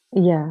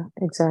 yeah,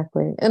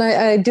 exactly. And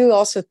I do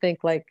also think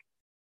like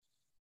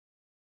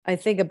I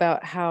think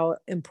about how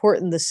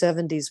important the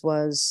 70s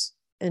was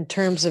in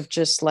terms of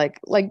just like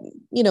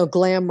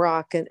glam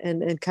rock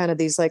and kind of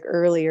these like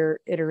earlier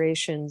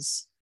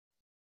iterations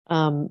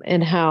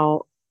and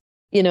how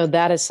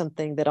that is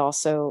something that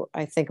also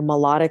I think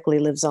melodically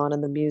lives on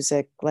in the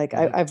music. Like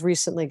Hmm. I've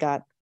recently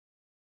got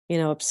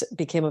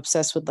became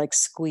obsessed with like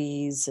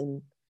Squeeze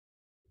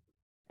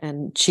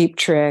and Cheap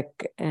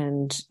Trick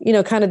and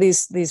kind of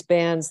these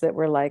bands that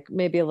were like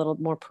maybe a little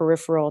more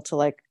peripheral to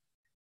like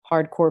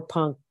hardcore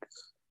punk,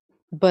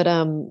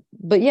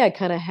 but yeah,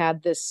 kind of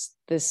had this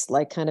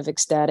like kind of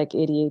ecstatic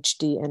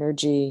ADHD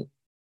energy.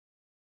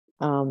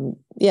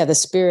 Yeah, the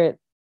spirit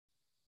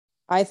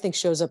I think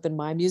shows up in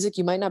my music.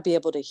 You might not be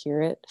able to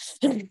hear it,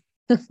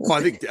 Well,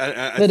 I think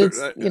but it's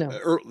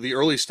the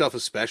early stuff,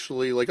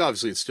 especially, like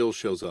obviously it still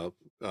shows up,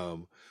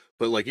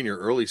 but like in your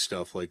early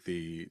stuff, like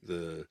the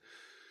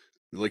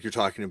like you're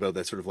talking about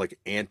that sort of like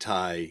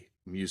anti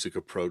music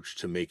approach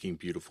to making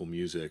beautiful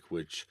music,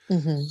 which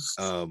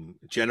Mhm.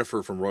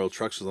 Jennifer from Royal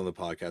Trucks was on the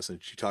podcast,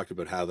 and she talked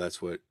about how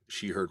that's what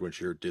she heard when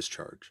she heard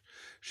Discharge.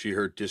 She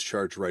heard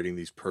Discharge writing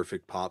these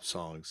perfect pop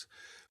songs,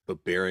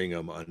 but burying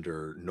them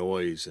under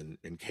noise and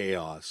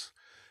chaos.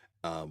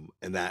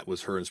 And that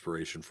was her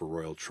inspiration for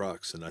Royal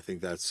Trucks. And I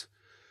think that's,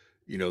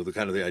 the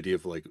kind of the idea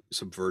of like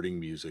subverting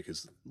music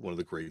is one of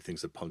the great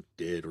things that punk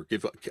did, or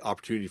give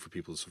opportunity for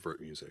people to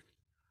subvert music.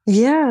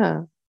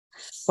 Yeah.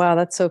 Wow,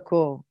 that's so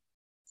cool.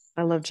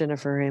 I love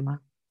Jennifer Rama.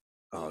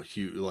 Oh,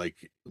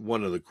 like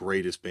one of the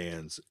greatest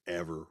bands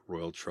ever,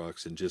 Royal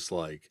Trucks, and just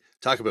like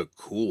talk about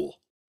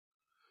cool.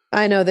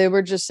 I know they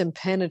were just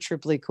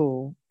impenetrably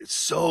cool. It's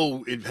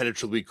so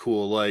impenetrably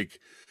cool. Like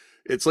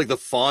it's like the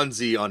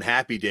Fonzie on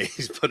Happy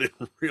Days, but in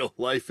real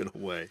life in a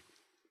way.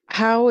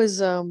 How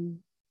is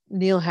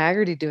Neil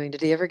Haggerty doing?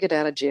 Did he ever get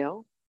out of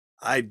jail?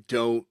 I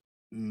don't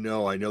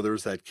know. I know there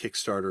was that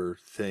Kickstarter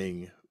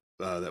thing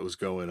that was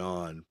going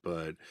on,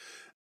 but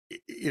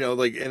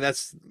like, and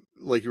that's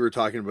like you were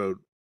talking about.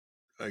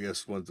 I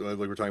guess when like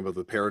we're talking about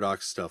the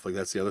paradox stuff, like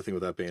that's the other thing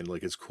with that band.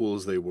 Like as cool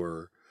as they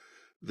were,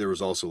 there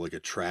was also like a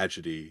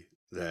tragedy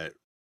that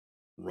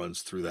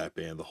runs through that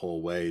band the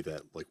whole way.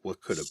 That like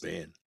what could have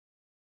been.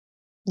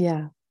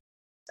 Yeah.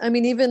 I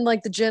mean, even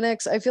like the Gen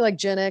X, I feel like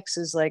Gen X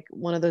is like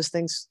one of those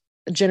things,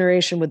 a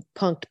generation with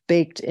punk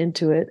baked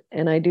into it.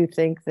 And I do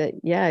think that,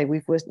 yeah,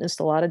 we've witnessed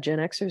a lot of Gen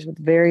Xers with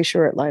very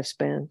short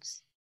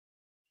lifespans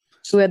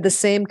who had the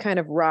same kind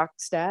of rock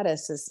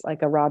status as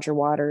like a Roger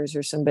Waters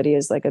or somebody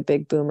as like a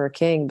big boomer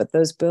king. But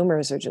those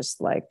boomers are just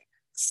like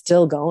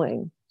still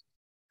going.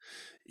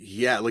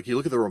 Yeah, like you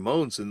look at the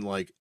Ramones and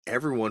like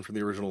everyone from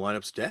the original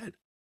lineup's dead.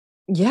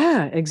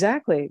 Yeah,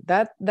 exactly.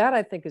 That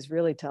I think is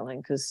really telling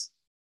because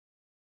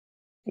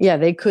yeah,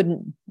 they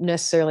couldn't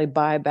necessarily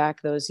buy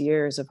back those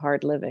years of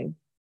hard living.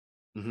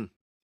 Hmm.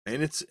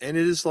 And it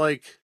is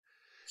like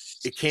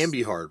it can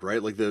be hard,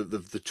 right? Like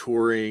the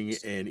touring,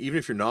 and even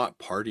if you're not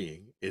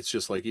partying, it's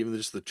just like even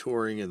just the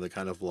touring and the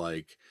kind of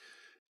like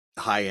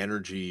high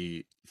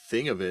energy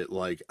thing of it.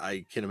 Like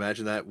I can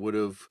imagine that would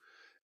have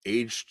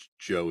aged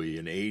Joey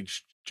and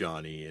aged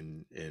Johnny,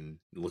 and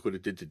look what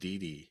it did to Dee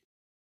Dee.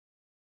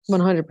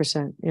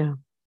 100%. Yeah.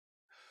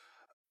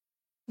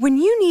 When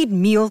you need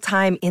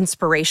mealtime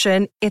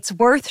inspiration, it's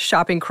worth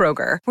shopping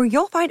Kroger, where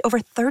you'll find over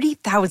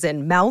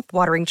 30,000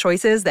 mouth-watering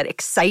choices that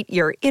excite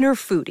your inner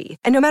foodie.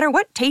 And no matter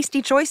what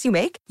tasty choice you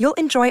make, you'll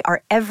enjoy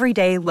our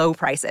everyday low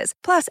prices,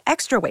 plus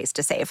extra ways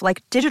to save,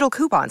 like digital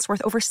coupons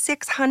worth over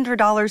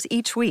 $600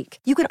 each week.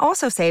 You can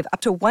also save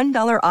up to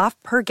 $1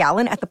 off per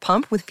gallon at the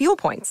pump with fuel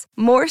points.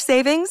 More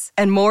savings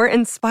and more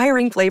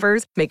inspiring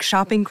flavors make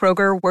shopping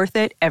Kroger worth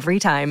it every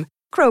time.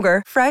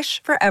 Kroger,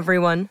 fresh for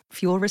everyone.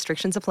 Fuel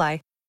restrictions apply.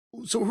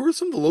 So who are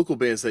some of the local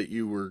bands that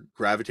you were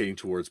gravitating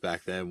towards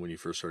back then when you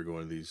first started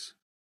going to these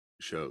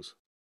shows?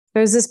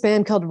 There's this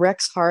band called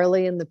Rex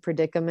Harley and the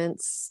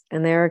Predicaments,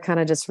 and they were kind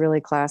of just really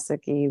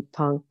classic-y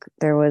punk.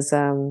 There was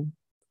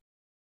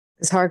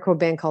this hardcore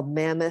band called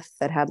Mammoth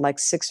that had like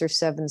 6 or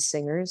 7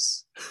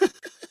 singers,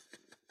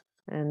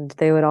 and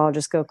they would all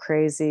just go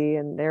crazy,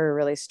 and they were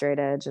really straight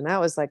edge. And that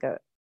was like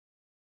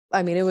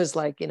I mean, it was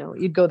like,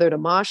 you'd go there to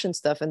mosh and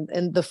stuff,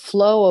 and the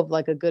flow of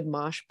like a good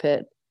mosh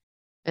pit,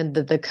 and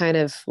the kind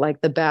of like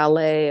the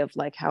ballet of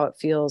like how it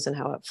feels and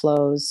how it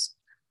flows.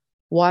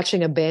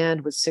 Watching a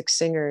band with 6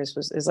 singers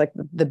is like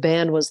the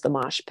band was the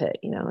mosh pit,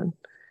 and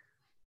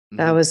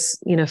that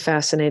was,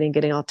 fascinating,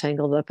 getting all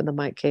tangled up in the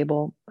mic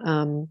cable.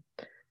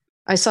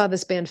 I saw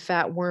this band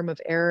Fat Worm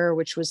of Error,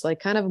 which was like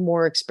kind of a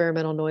more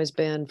experimental noise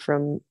band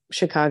from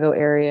Chicago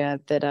area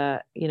that,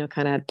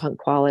 kind of had punk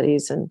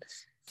qualities. And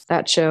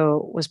that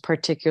show was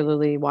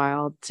particularly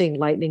wild, seeing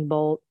Lightning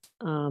Bolt.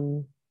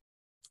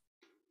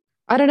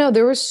 I don't know.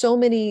 There were so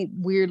many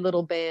weird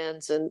little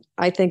bands. And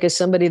I think as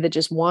somebody that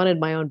just wanted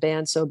my own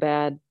band so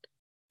bad,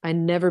 I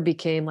never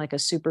became like a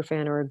super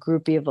fan or a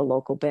groupie of a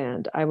local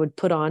band. I would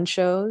put on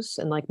shows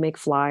and like make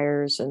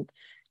flyers and,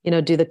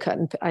 do the cut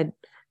and I'd,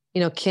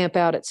 camp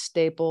out at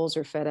Staples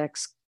or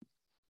FedEx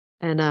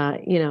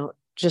and,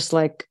 just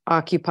like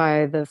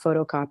occupy the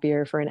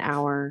photocopier for an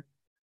hour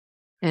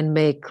and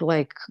make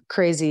like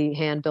crazy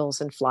handbills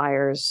and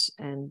flyers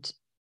and,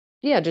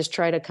 yeah, just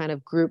try to kind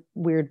of group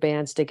weird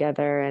bands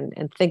together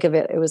and think of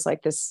it. It was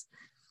like this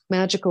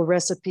magical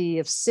recipe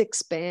of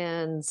 6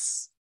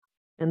 bands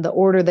and the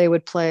order they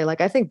would play.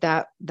 Like, I think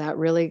that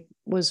really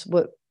was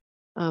what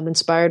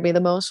inspired me the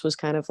most, was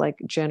kind of like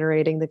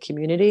generating the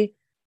community.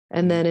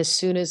 And then as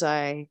soon as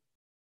I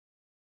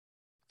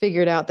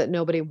figured out that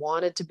nobody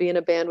wanted to be in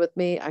a band with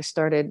me, I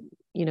started,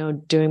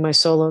 doing my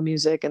solo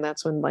music. And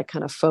that's when like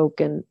kind of folk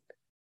and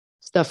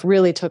stuff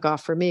really took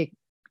off for me,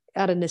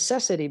 out of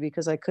necessity,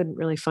 because I couldn't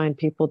really find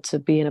people to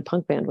be in a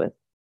punk band with.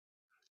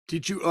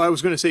 I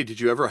was going to say, did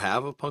you ever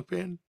have a punk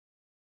band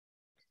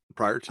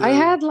prior to? I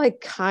had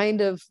like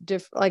kind of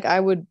different, like I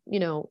would,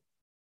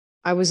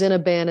 I was in a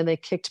band and they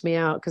kicked me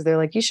out because they're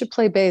like, you should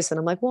play bass. And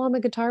I'm like, well, I'm a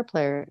guitar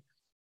player.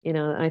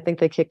 I think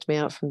they kicked me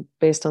out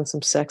based on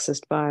some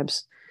sexist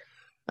vibes.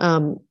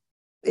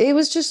 It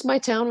was just, my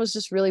town was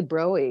just really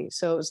bro-y.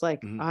 So it was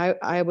like,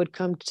 I would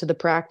come to the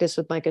practice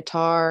with my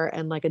guitar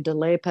and like a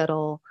delay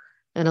pedal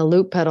and a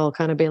loop pedal,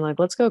 kind of being like,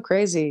 let's go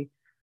crazy.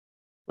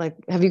 Like,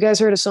 have you guys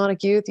heard of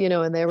Sonic Youth?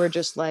 And they were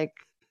just like,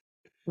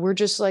 we're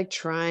just like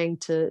trying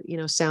to,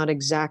 sound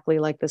exactly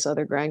like this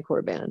other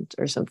grindcore band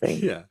or something.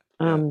 Yeah.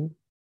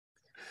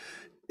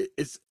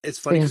 It's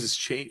funny because it's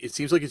changed. It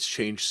seems like it's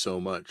changed so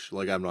much.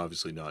 Like, I'm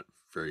obviously not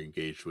very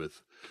engaged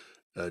with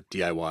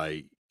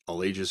DIY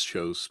all ages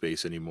show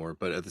space anymore,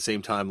 but at the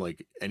same time,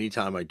 like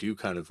anytime I do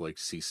kind of like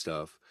see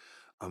stuff,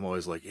 I'm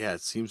always like, yeah,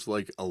 it seems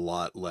like a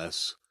lot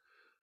less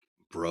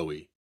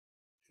broy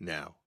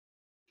now.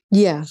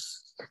 Yeah.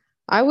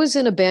 I was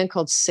in a band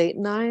called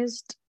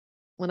Satanized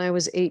when I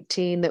was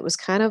 18 that was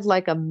kind of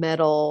like a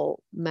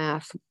metal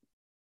math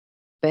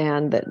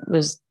band that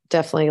was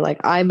definitely like,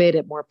 I made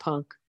it more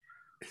punk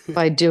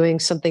by doing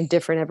something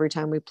different every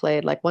time we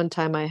played. Like one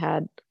time I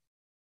had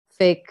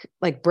fake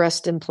like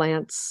breast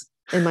implants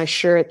in my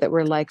shirt that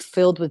were like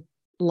filled with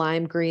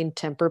lime green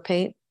temper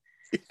paint.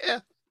 Yeah.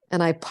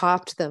 And I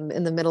popped them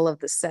in the middle of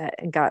the set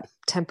and got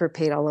temper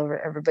paint all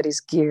over everybody's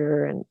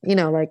gear. And,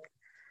 like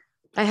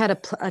I had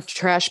a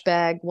trash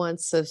bag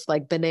once of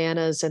like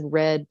bananas and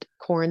red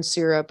corn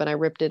syrup, and I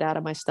ripped it out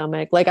of my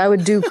stomach. Like I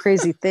would do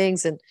crazy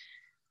things, and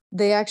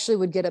they actually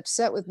would get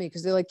upset with me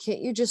because they're like,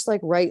 can't you just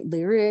like write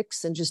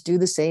lyrics and just do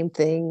the same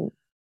thing,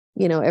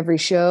 every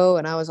show?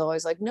 And I was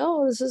always like,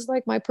 no, this is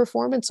like my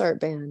performance art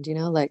band,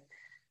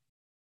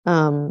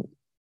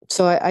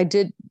 so I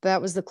did,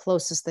 that was the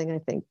closest thing I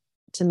think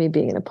to me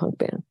being in a punk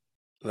band.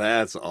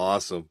 That's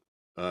awesome.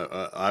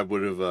 I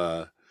would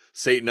have,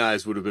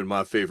 Satanized would have been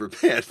my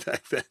favorite band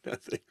back then, I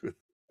think.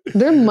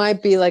 There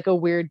might be like a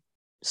weird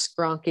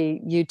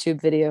skronky YouTube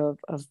video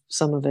of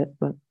some of it,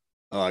 but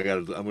I'm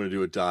going to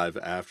do a dive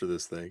after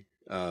this thing.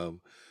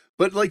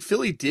 But like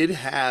Philly did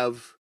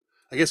have,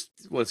 I guess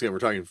once again we're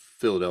talking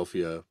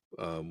Philadelphia,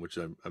 which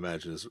I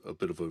imagine is a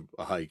bit of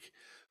a hike,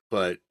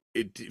 but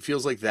it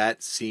feels like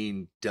that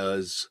scene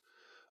does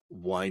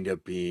wind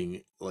up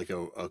being like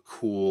a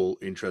cool,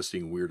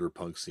 interesting, weirder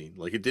punk scene.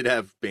 Like it did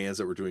have bands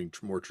that were doing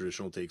more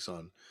traditional takes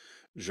on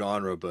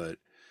genre, but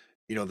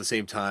at the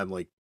same time,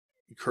 like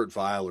Kurt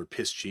Vile or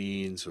Piss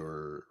Jeans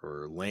or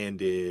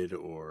Landed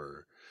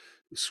or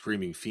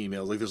Screaming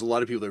Females, like there's a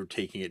lot of people that were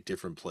taking it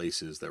different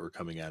places that were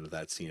coming out of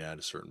that scene at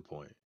a certain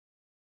point.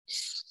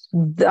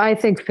 I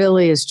think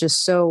Philly is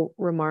just so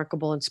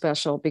remarkable and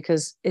special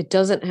because it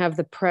doesn't have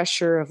the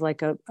pressure of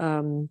like a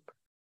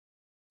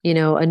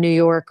New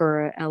York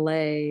or a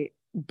LA,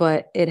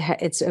 but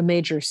it's a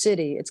major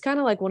city. It's kind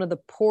of like one of the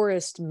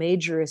poorest,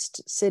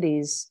 majorist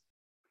cities.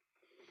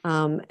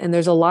 And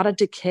there's a lot of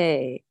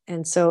decay.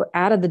 And so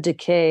out of the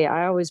decay,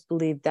 I always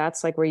believe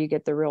that's like where you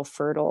get the real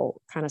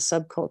fertile kind of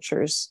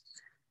subcultures.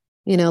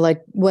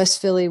 Like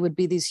West Philly would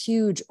be these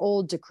huge,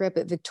 old,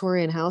 decrepit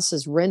Victorian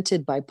houses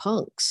rented by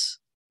punks.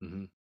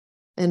 Mm-hmm.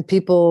 And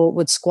people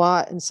would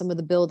squat in some of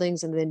the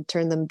buildings and then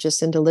turn them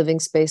just into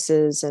living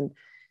spaces. And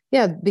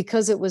yeah,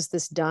 because it was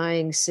this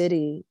dying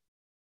city,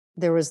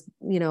 there was,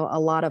 a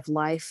lot of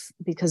life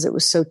because it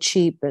was so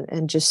cheap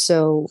and just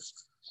so,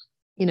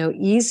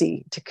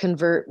 easy to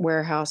convert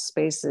warehouse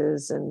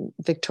spaces and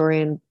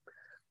Victorian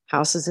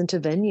houses into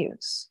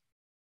venues.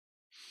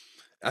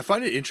 I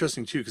find it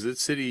interesting too, because that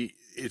city,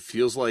 it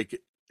feels like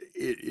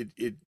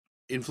it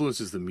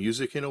influences the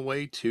music in a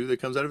way too that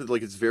comes out of it.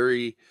 Like it's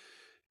very,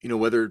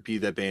 whether it be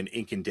that band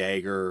Ink and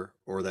Dagger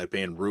or that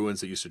band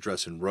Ruins that used to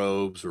dress in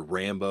robes, or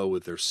Rambo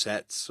with their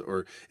sets,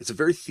 or it's a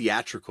very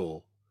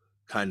theatrical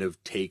kind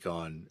of take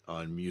on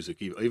music,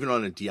 even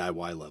on a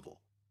DIY level.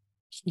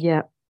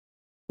 Yeah.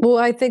 Well,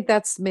 I think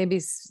that's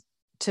maybe,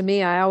 to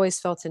me, I always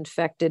felt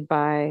infected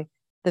by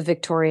the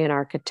Victorian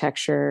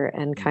architecture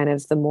and kind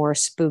of the more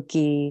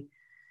spooky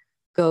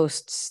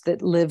ghosts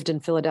that lived in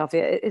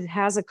Philadelphia. It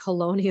has a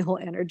colonial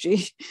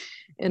energy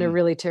in a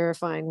really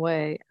terrifying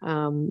way.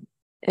 And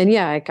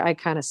yeah, I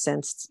kind of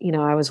sensed,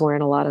 I was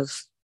wearing a lot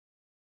of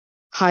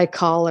high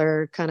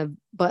collar kind of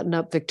button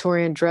up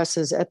Victorian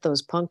dresses at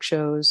those punk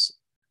shows.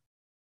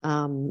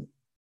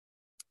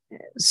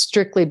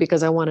 Strictly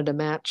because I wanted to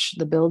match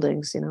the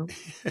buildings,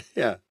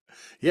 Yeah.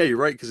 Yeah, you're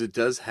right. Cause it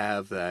does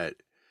have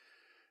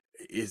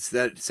it's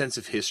that sense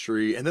of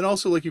history. And then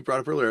also, like you brought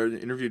up earlier, I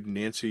interviewed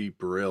Nancy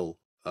Burrill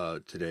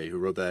today, who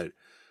wrote that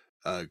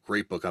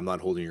great book, I'm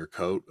Not Holding Your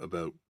Coat,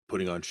 about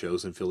putting on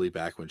shows in Philly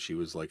back when she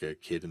was like a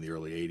kid in the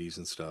early 80s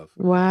and stuff.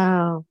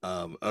 Wow.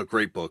 A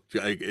great book.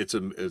 It's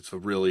a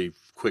really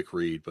quick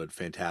read, but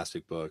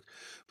fantastic book.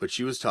 But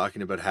she was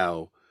talking about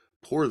how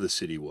poor the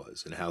city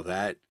was and how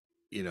that,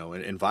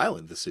 and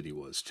violent the city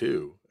was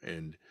too.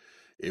 And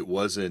it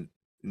wasn't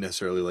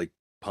necessarily like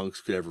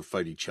punks could ever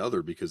fight each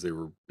other because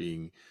you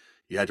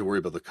had to worry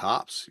about the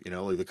cops,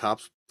 like the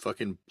cops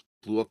fucking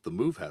blew up the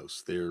Move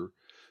House.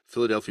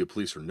 Philadelphia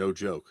police are no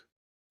joke.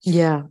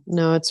 Yeah,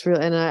 no, it's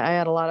real. And I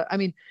had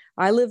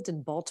I lived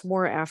in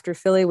Baltimore after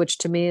Philly, which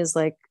to me is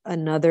like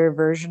another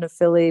version of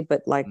Philly,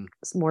 but like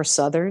more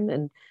Southern.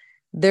 And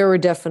there were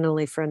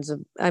definitely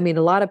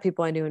a lot of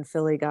people I knew in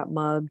Philly got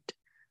mugged,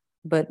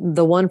 but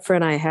the one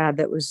friend I had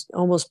that was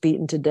almost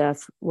beaten to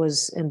death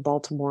was in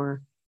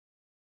Baltimore.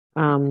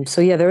 So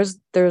yeah,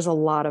 there's a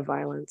lot of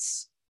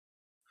violence.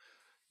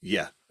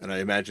 Yeah. And I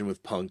imagine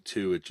with punk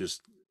too, it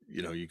just,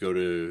 you go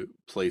to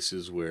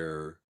places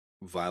where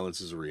violence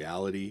is a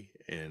reality,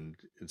 and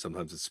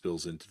sometimes it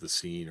spills into the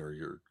scene, or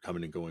you're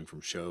coming and going from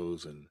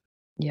shows. And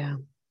Yeah.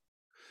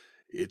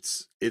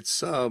 it's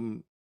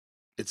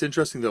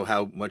interesting though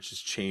how much has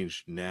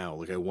changed now.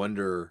 Like I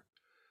wonder,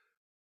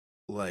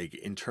 like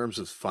in terms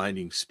of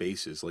finding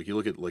spaces, like you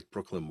look at like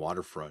Brooklyn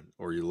waterfront,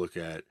 or you look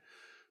at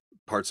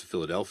parts of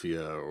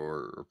Philadelphia,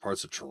 or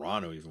parts of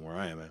Toronto, even where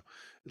I am at,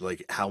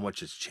 like how much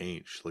has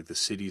changed. Like the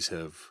cities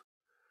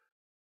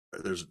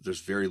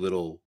there's very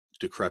little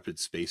decrepit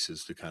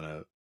spaces to kind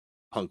of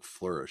punk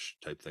flourish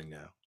type thing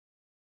now.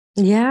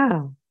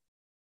 Yeah.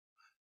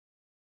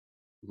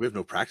 We have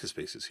no practice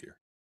spaces here.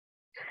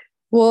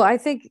 Well, I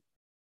think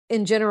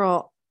in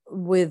general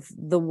with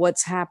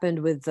what's happened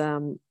with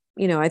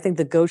I think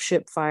the ghost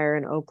ship fire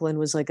in Oakland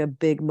was like a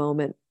big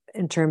moment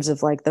in terms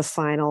of like the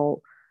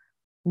final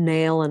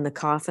nail in the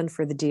coffin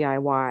for the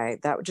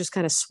DIY that just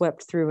kind of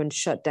swept through and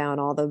shut down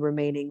all the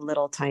remaining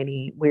little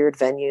tiny weird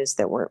venues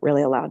that weren't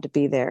really allowed to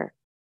be there.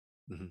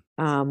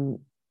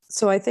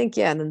 So I think,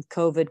 yeah, and then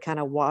COVID kind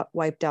of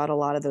wiped out a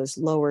lot of those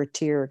lower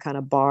tier kind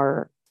of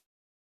bar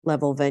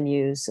level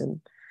venues,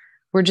 and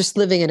we're just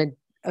living in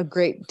a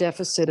great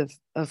deficit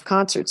of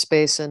concert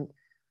space. And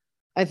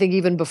I think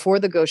even before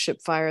the ghost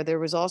ship fire, there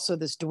was also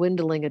this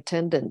dwindling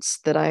attendance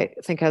that I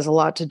think has a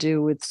lot to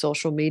do with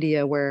social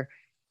media, where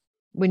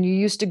when you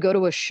used to go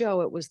to a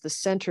show, it was the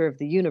center of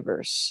the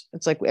universe.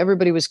 It's like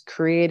everybody was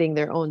creating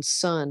their own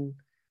sun.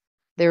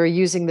 They were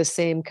using the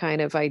same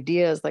kind of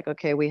ideas, like,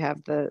 okay, we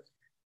have the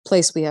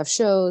place, we have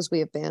shows, we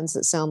have bands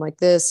that sound like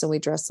this, and we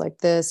dress like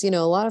this, a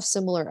lot of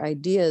similar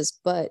ideas,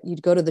 but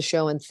you'd go to the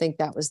show and think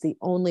that was the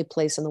only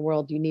place in the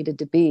world you needed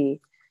to be.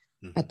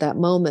 Mhm. at that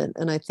moment.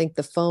 And I think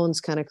the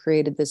phones kind of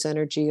created this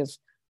energy of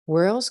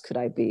where else could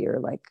I be? Or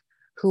like,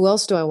 who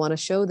else do I want to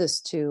show this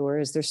to? Or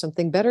is there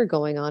something better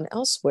going on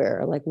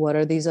elsewhere? Like, what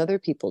are these other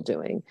people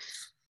doing?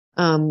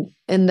 And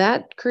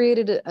that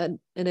created an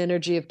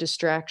energy of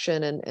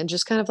distraction and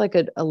just kind of like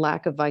a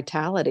lack of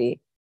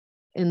vitality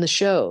in the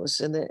shows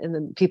and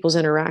the people's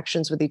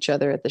interactions with each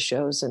other at the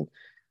shows. And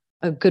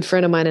a good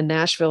friend of mine in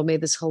Nashville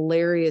made this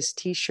hilarious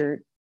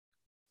t-shirt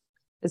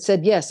that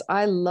said, yes,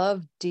 I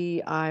love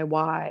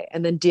DIY.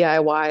 And then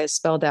DIY is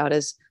spelled out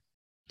as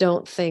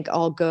don't think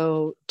I'll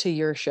go to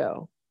your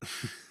show.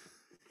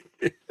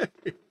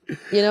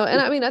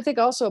 And I mean, I think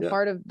also a Yeah.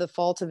 part of the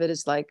fault of it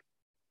is like,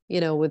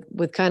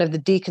 with kind of the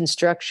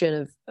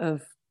deconstruction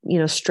of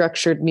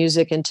structured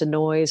music into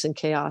noise and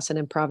chaos and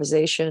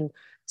improvisation,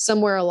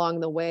 somewhere along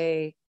the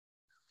way,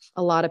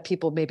 a lot of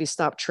people maybe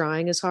stopped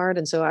trying as hard.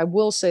 And so I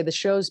will say the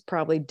shows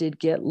probably did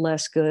get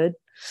less good.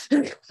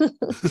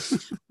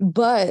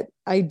 But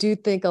I do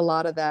think a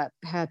lot of that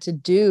had to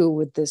do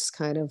with this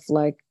kind of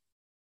like,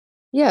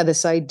 yeah,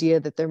 this idea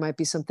that there might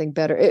be something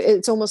better.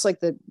 It's almost like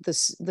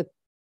the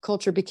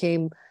culture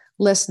became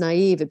less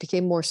naive. It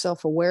became more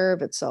self-aware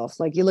of itself.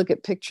 Like you look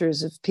at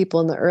pictures of people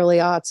in the early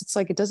aughts, it's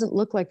like it doesn't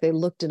look like they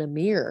looked in a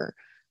mirror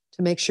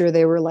to make sure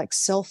they were like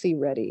selfie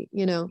ready.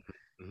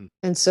 Mhm.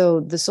 And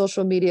so the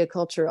social media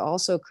culture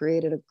also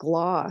created a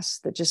gloss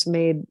that just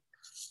made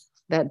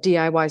that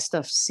DIY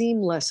stuff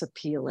seem less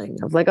appealing.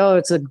 Of like, oh,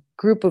 it's a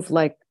group of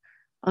like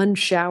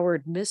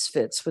unshowered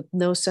misfits with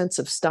no sense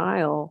of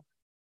style,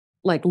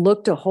 like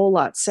looked a whole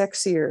lot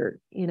sexier,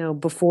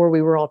 before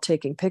we were all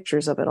taking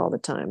pictures of it all the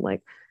time.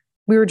 Like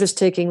we were just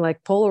taking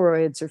like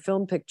Polaroids or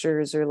film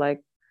pictures or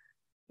like,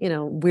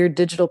 weird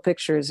digital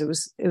pictures. It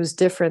was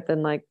different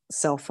than like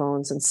cell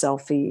phones and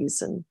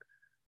selfies, and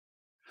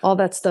all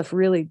that stuff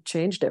really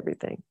changed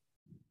everything.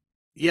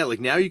 Yeah, like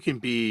now you can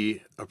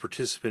be a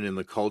participant in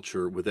the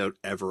culture without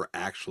ever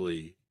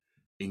actually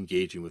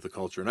engaging with the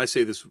culture. And I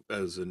say this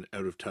as an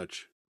out of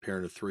touch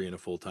parent of three in a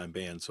full time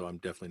band, so I'm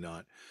definitely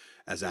not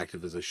as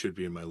active as I should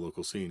be in my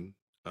local scene,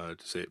 to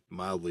say it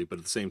mildly. But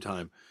at the same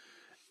time,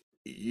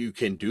 you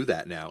can do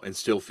that now and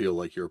still feel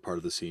like you're a part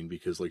of the scene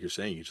because, like you're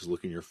saying, you just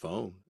look in your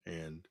phone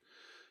and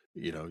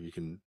you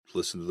can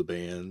listen to the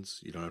bands.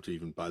 You don't have to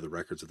even buy the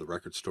records at the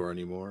record store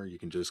anymore. You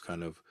can just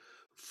kind of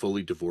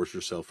fully divorce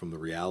yourself from the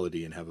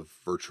reality and have a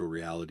virtual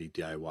reality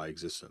DIY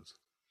existence.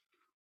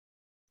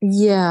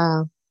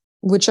 Yeah,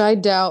 which I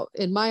doubt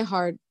in my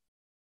heart.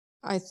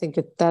 I think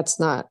that's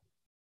not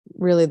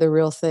really the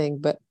real thing,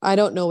 but I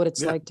don't know what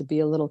it's Yeah. like to be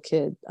a little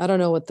kid. I don't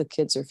know what the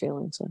kids are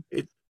feeling. So,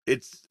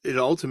 It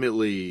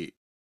ultimately,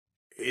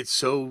 it's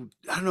so,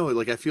 I don't know,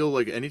 like I feel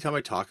like anytime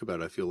I talk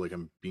about it, I feel like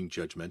I'm being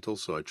judgmental,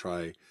 so I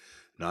try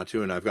not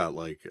to. And I've got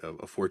like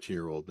a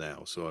 14-year-old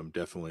now, so I'm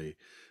definitely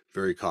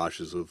very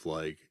cautious of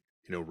like,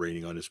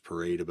 raining on his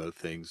parade about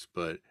things.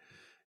 But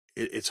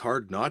it's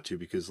hard not to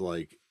because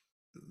like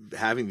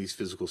having these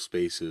physical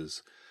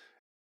spaces,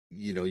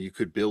 you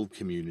could build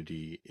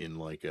community in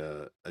like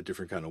a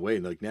different kind of way.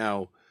 And like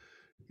now,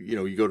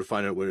 you go to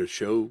find out where a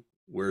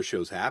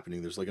show's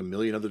happening, there's like a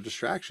million other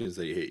distractions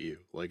that hit you,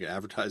 like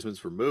advertisements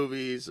for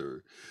movies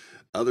or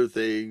other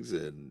things.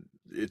 And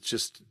it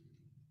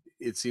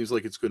seems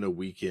like it's going to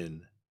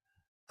weaken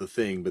the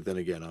thing. But then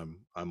again,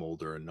 I'm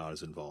older and not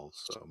as involved.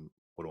 So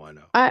what do I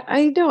know?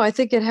 I know, I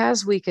think it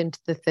has weakened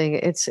the thing.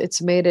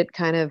 It's made it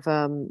kind of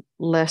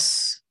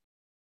less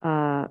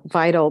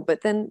vital,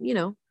 but then,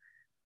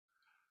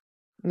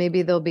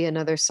 maybe there'll be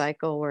another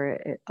cycle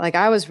where like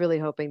I was really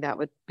hoping that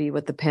would be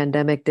what the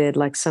pandemic did,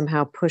 like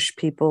somehow push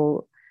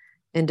people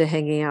into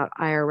hanging out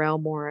IRL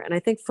more. And I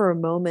think for a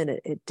moment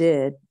it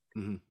did.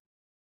 Hmm.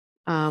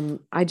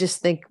 I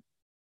just think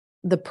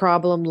the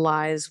problem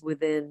lies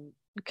within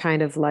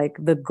kind of like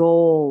the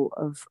goal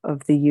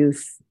of the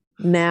youth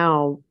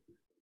now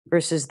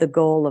versus the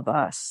goal of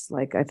us.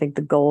 Like I think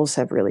the goals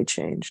have really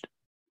changed.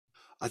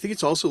 I think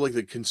it's also like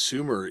the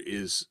consumer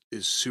is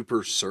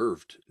super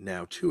served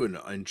now too,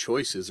 and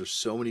choices. There's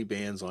so many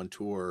bands on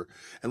tour,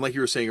 and like you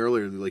were saying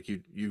earlier, like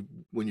you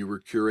when you were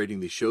curating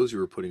these shows you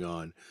were putting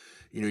on,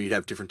 you'd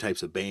have different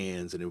types of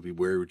bands, and it would be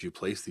where would you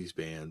place these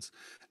bands.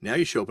 Now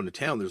you show up in a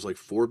town, there's like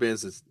four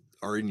bands that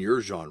are in your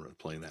genre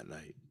playing that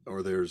night,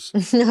 or there's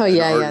Oh an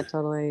yeah, art.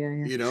 totally.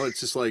 Yeah. It's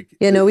just like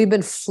Yeah, no, we've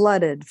been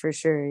flooded for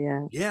sure.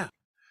 Yeah. yeah,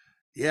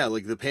 yeah,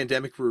 like the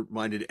pandemic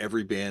reminded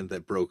every band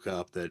that broke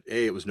up that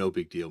hey, it was no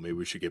big deal. Maybe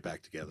we should get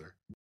back together.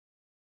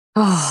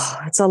 Oh,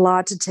 it's a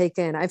lot to take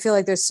in. I feel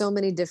like there's so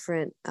many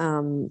different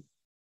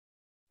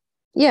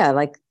yeah,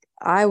 like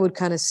I would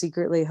kind of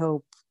secretly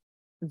hope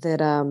that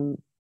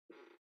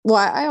well,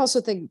 I also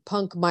think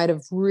punk might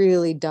have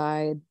really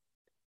died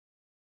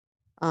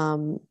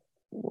um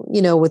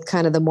with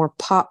kind of the more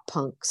pop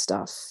punk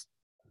stuff.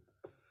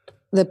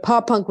 The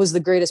pop punk was the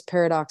greatest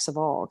paradox of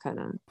all, kind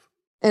of.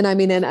 And I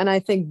mean, and I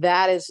think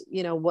that is,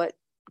 what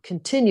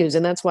continues.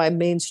 And that's why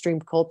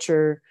mainstream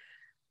culture,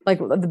 like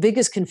the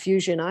biggest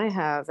confusion I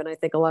have, and I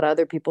think a lot of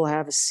other people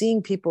have, is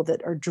seeing people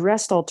that are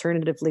dressed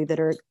alternatively that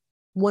are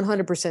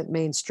 100%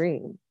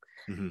 mainstream.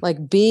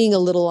 like being a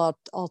little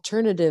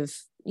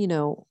alternative, you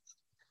know,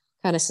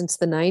 kind of since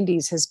the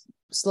 90s has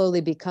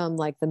slowly become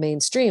like the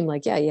mainstream.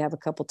 Like, yeah, you have a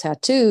couple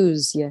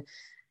tattoos, you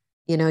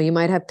know, you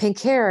might have pink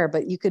hair,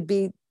 but you could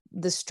be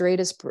the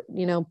straightest,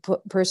 you know,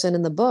 person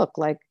in the book.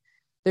 Like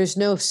there's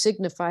no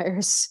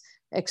signifiers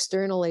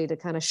externally to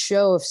kind of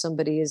show if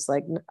somebody is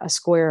like a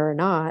square or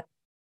not.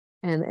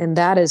 And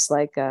that is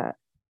like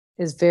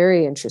is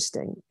very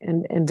interesting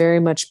and very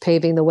much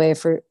paving the way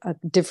for a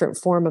different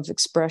form of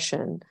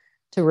expression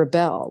to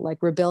rebel.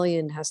 Like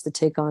rebellion has to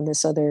take on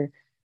this other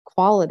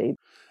quality.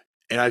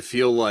 And I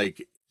feel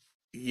like,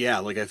 yeah,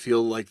 like I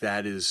feel like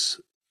that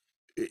is,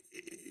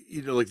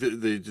 you know, like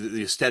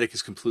the aesthetic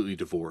is completely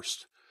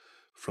divorced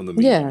from the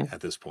meaning Yeah,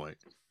 at this point.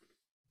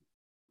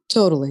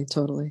 totally.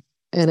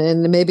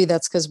 And maybe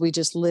that's because we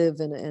just live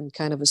in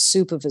kind of a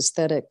soup of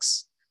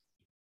aesthetics.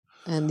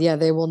 And yeah,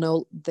 they will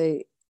know,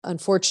 they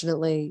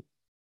unfortunately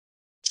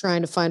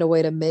trying to find a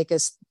way to make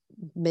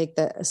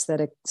that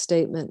aesthetic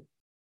statement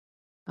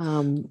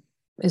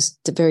is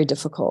very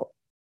difficult.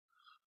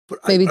 But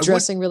Maybe I would,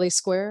 dressing really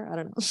square. I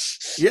don't know.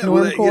 yeah,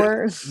 well, yeah,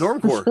 Normcore.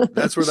 normcore.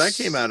 That's where that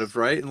came out of,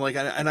 right? And like,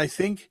 and I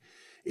think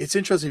it's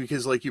interesting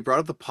because like you brought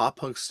up the pop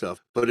punk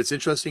stuff, but it's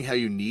interesting how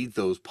you need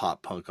those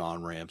pop punk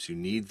on ramps. You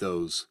need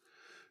those.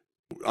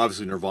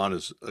 Obviously,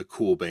 Nirvana's a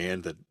cool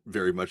band that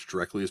very much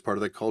directly is part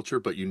of that culture,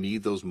 but you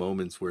need those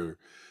moments where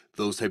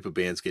those type of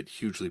bands get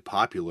hugely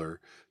popular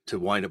to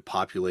wind up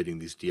populating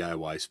these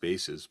DIY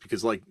spaces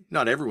because like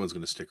not everyone's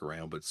going to stick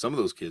around, but some of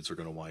those kids are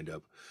going to wind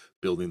up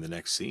building the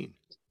next scene.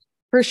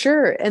 For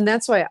sure. And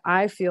that's why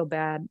I feel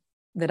bad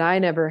that I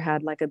never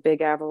had like a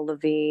big Avril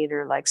Lavigne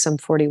or like some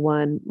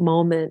 41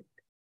 moment.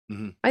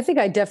 Mm-hmm. I think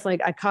I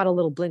caught a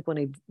little Blink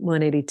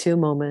 182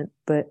 moment,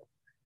 but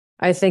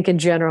I think in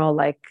general,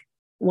 like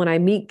when I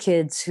meet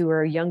kids who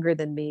are younger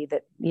than me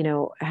that, you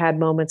know, had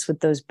moments with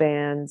those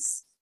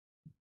bands,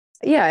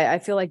 yeah, I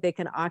feel like they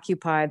can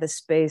occupy the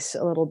space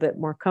a little bit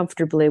more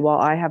comfortably while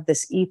I have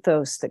this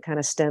ethos that kind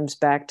of stems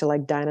back to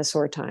like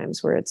dinosaur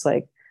times where it's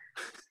like,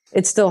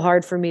 it's still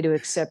hard for me to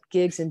accept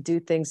gigs and do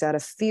things out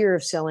of fear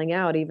of selling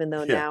out, even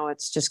though Yeah. now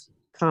it's just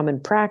common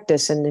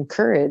practice and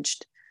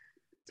encouraged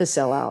to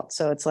sell out.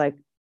 So it's like,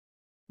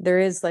 there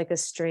is like a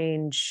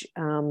strange,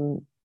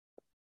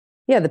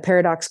 the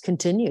paradox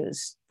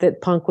continues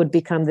that punk would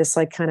become this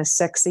like kind of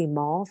sexy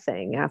mall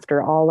thing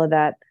after all of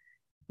that,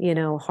 you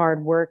know,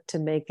 hard work to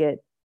make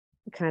it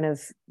kind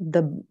of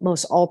the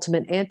most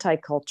ultimate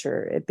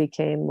anti-culture. It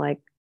became like,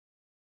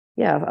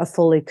 yeah, a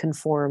fully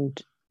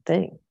conformed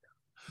thing.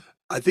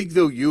 I think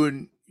though you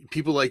and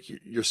people like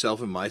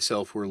yourself and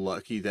myself were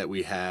lucky that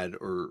we had,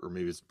 or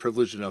maybe it's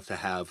privileged enough to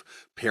have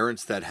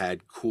parents that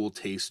had cool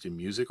taste in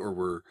music or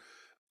were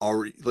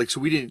already like,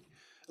 so we didn't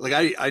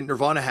like, I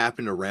Nirvana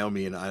happened around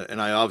me and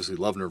I obviously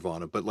love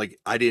Nirvana, but like,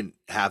 I didn't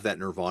have that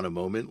Nirvana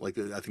moment. Like,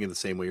 I think in the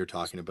same way you're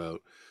talking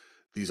about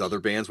these other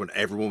bands when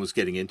everyone was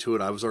getting into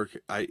it,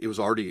 it was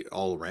already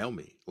all around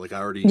me. Like I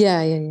already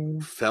Yeah.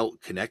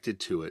 felt connected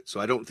to it. So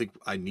I don't think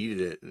I needed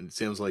it. And it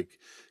sounds like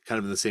kind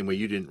of in the same way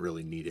you didn't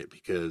really need it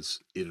because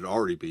it had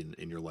already been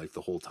in your life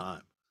the whole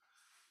time.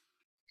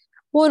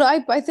 Well,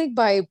 I think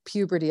by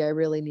puberty, I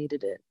really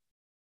needed it.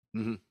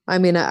 Mm-hmm. I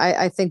mean,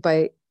 I think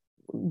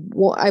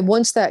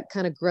once that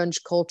kind of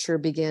grunge culture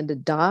began to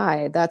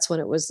die, that's when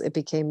it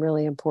became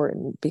really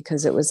important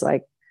because it was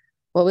like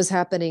what was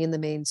happening in the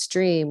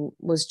mainstream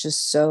was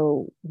just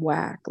so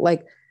whack.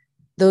 Like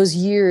those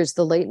years,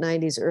 the late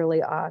 90s, early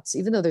aughts,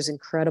 even though there's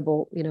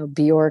incredible, you know,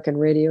 Bjork and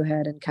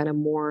Radiohead and kind of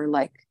more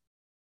like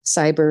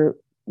cyber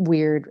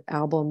weird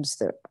albums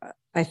that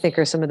I think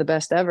are some of the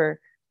best ever.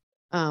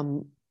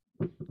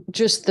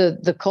 Just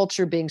the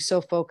culture being so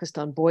focused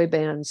on boy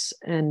bands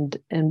and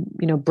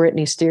you know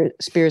Britney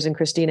Spears and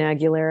Christina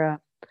Aguilera,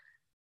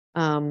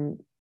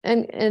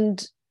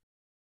 and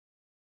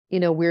you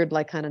know weird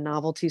like kind of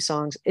novelty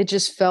songs. It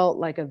just felt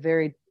like a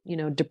very you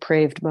know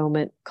depraved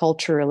moment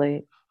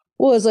culturally.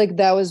 Well, it was like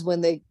that was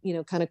when they you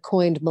know kind of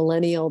coined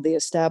millennial, the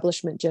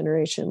establishment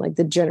generation, like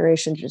the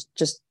generation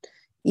just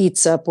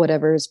eats up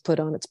whatever is put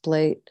on its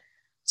plate.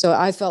 So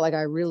I felt like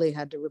I really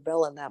had to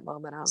rebel in that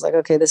moment. I was like,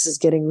 okay, this is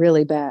getting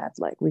really bad.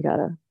 Like we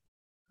gotta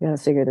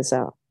figure this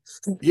out.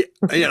 Yeah,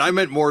 and I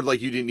meant more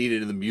like you didn't need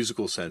it in the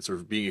musical sense or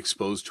being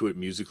exposed to it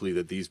musically,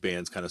 that these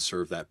bands kind of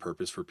serve that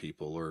purpose for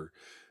people, or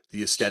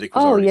the aesthetic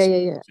was Oh already yeah.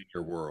 in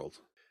your world.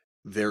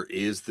 There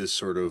is this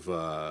sort of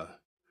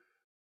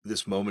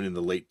this moment in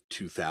the late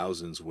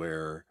 2000s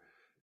where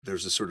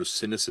there's a sort of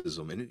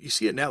cynicism, and you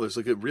see it now. There's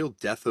like a real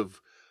death of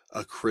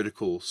a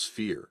critical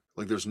sphere.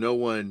 Like there's no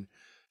one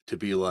to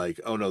be like,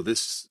 oh no,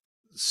 this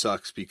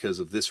sucks because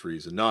of this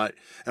reason. Not,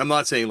 and I'm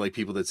not saying like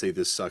people that say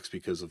this sucks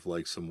because of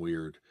like some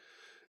weird,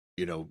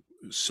 you know,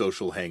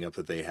 social hang up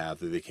that they have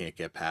that they can't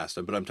get past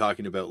them. But I'm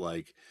talking about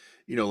like,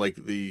 you know, like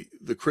the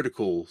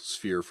critical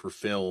sphere for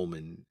film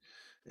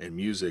and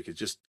music. It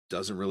just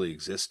doesn't really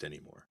exist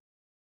anymore.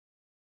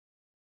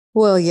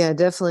 Well, yeah,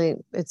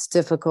 definitely. It's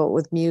difficult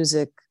with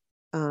music.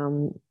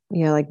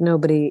 Yeah, like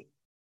nobody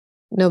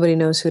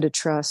knows who to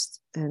trust,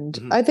 and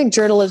Mm-hmm. I think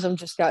journalism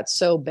just got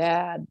so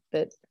bad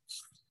that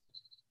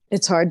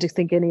it's hard to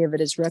think any of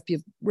it is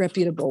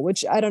reputable,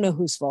 which I don't know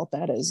whose fault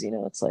that is.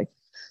 It's like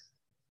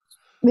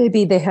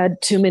maybe they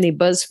had too many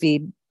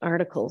BuzzFeed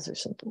articles or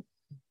something.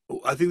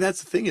 I think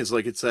that's the thing is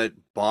like it's that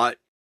bot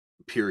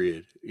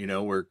period,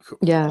 where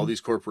Yeah. all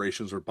these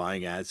corporations were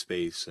buying ad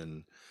space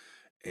and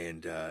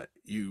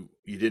you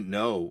didn't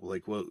know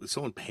like, well, is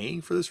someone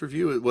paying for this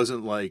review? It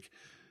wasn't like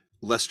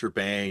Lester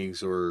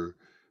Bangs or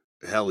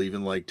hell,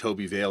 even like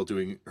Toby Vale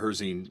doing her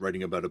zine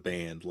writing about a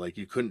band. Like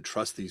you couldn't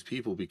trust these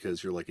people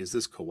because you're like, is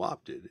this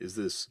co-opted? Is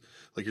this,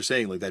 like you're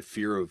saying, like that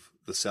fear of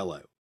the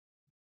sellout?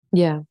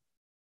 Yeah.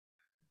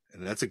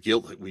 And that's a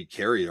guilt that we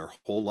carry our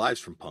whole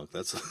lives from punk.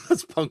 That's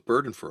punk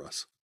burden for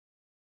us.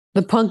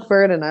 The punk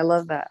burden. I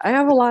love that. I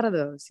have a lot of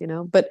those,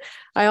 but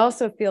I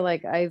also feel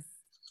like I've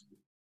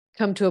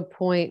come to a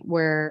point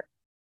where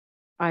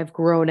I've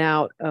grown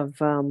out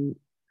of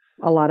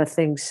a lot of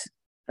things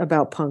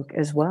about punk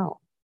as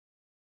well,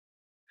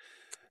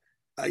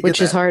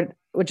 which is hard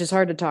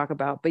to talk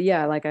about. But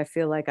yeah, like I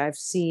feel like I've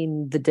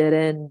seen the dead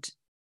end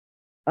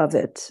of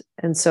it.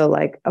 And so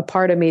like a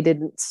part of me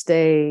didn't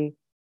stay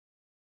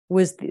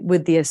with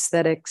the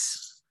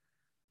aesthetics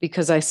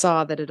because I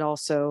saw that it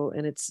also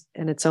in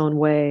its own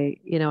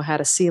way, had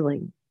a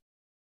ceiling.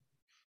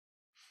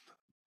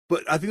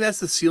 But I think that's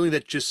the ceiling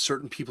that just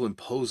certain people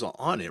impose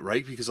on it,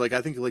 right? Because like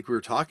I think like we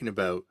were talking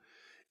about,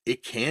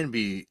 it can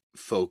be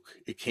folk,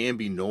 it can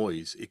be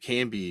noise, it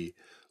can be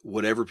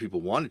whatever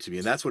people want it to be.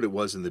 And that's what it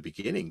was in the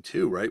beginning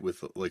too, right?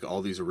 With like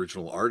all these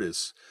original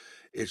artists.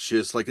 It's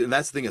just like, and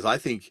that's the thing is I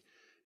think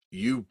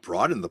you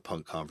brought in the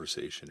punk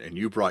conversation and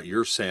you brought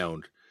your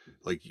sound,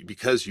 like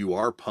because you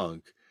are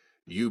punk,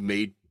 you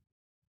made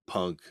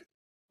punk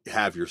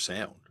have your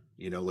sound,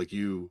 like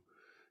you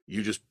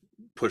just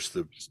push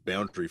the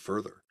boundary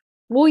further.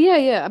 Well,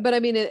 yeah. But I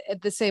mean,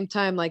 at the same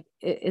time, like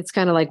it's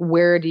kind of like,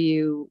 where do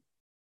you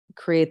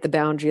create the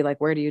boundary?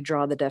 Like, where do you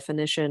draw the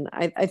definition?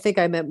 I think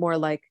I meant more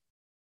like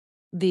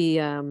the,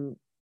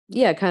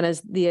 kind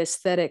of the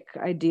aesthetic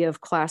idea of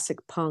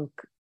classic punk.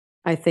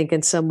 I think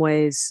in some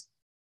ways,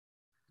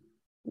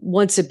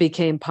 once it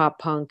became pop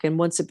punk and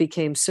once it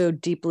became so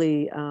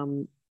deeply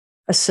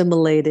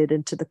assimilated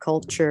into the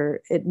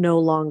culture, it no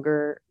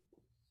longer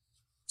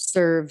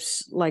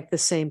serves like the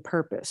same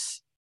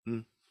purpose.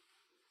 Mm.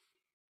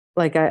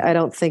 Like I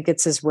don't think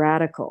it's as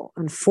radical,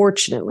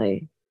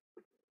 unfortunately,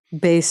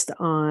 based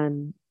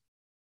on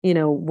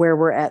where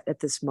we're at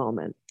this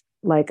moment.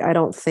 Like I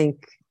don't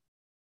think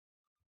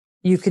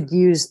you could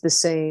use the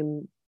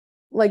same,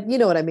 like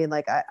what I mean.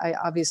 Like I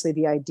obviously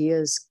the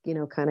ideas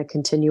kind of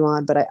continue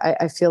on, but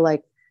I feel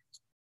like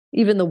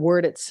even the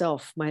word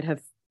itself might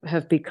have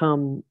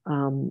become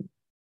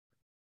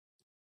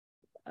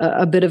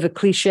a bit of a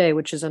cliche,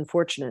 which is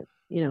unfortunate,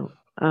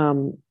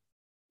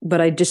 but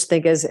I just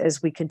think as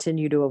we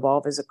continue to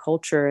evolve as a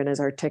culture and as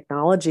our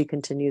technology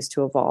continues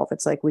to evolve,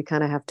 it's like we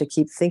kind of have to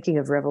keep thinking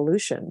of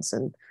revolutions,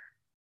 and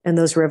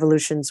those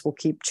revolutions will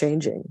keep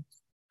changing.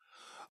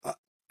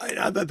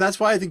 That's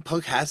why I think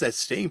punk has that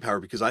staying power,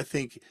 because I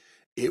think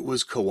it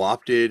was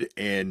co-opted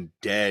and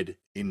dead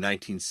in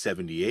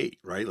 1978,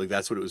 right? Like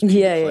that's what it was being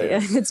declared.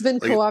 Yeah. It's been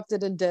like,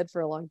 co-opted and dead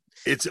for a long.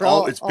 It's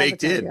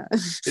baked in. Yeah.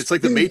 It's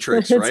like the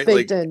Matrix, right? It's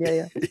baked in.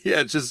 Yeah.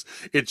 Yeah.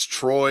 It's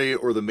Troy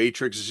or the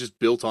Matrix is just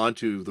built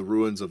onto the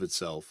ruins of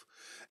itself.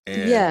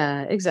 And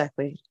yeah,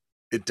 exactly.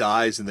 It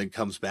dies and then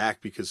comes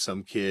back because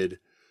some kid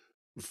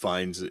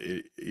finds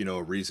a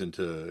reason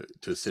to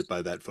sit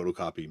by that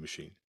photocopy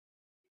machine.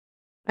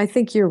 I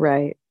think you're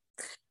right.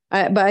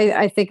 But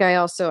I think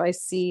I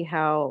see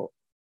how,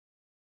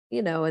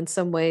 in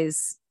some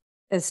ways,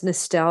 as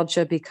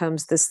nostalgia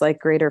becomes this like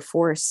greater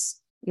force,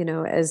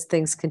 as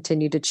things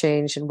continue to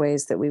change in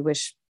ways that we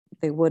wish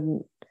they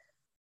wouldn't.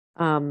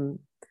 I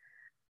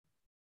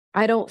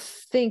don't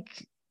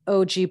think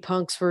OG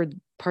punks were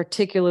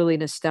particularly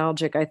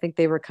nostalgic. I think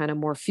they were kind of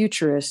more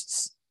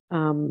futurists.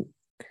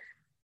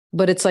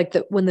 But it's like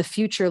that when the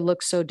future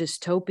looks so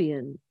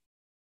dystopian,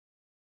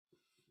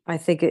 I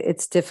think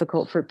it's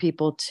difficult for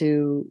people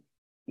to,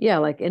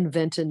 like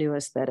invent a new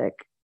aesthetic.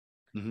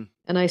 Mm-hmm.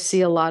 And I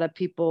see a lot of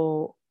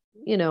people,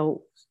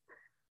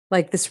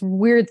 like this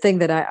weird thing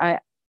that I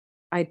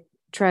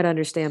try to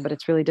understand, but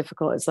it's really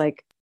difficult. It's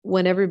like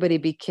when everybody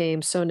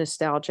became so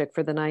nostalgic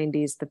for the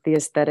 90s that the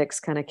aesthetics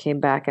kind of came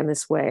back in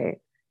this way.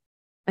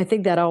 I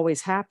think that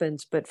always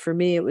happens. But for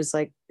me, it was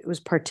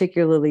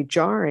particularly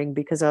jarring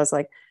because I was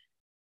like,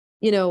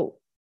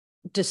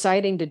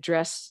 deciding to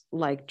dress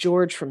like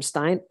George from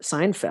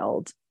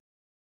Seinfeld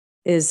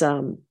is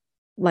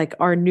like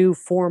our new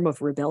form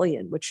of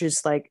rebellion, which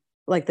is like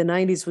the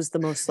 90s was the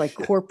most like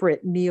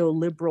corporate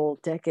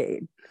neoliberal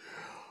decade.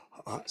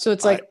 So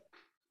it's like,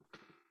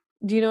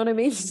 do you know what I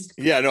mean?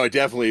 Yeah, no,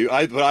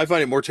 but I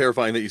find it more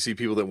terrifying that you see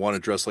people that want to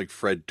dress like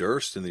Fred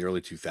Durst in the early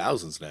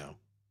 2000s now.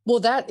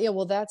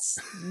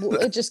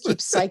 It just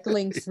keeps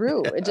cycling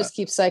through. Yeah. It just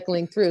keeps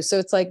cycling through. So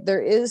it's like,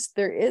 there is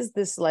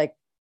this like,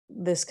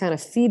 this kind of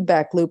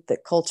feedback loop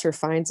that culture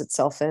finds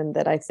itself in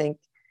that I think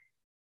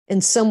in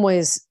some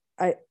ways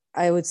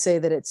I would say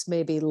that it's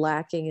maybe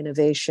lacking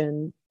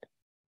innovation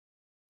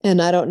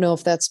And I don't know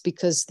if that's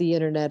because the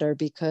internet or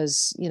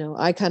because,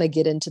 I kind of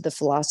get into the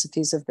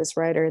philosophies of this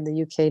writer in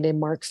the UK named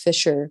Mark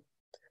Fisher.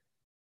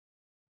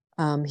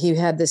 He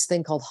had this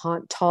thing called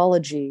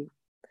hauntology,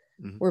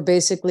 where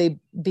basically,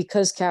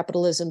 because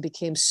capitalism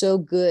became so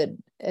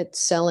good at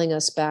selling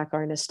us back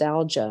our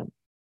nostalgia,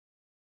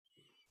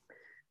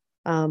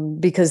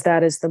 because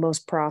that is the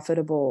most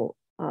profitable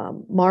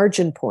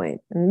margin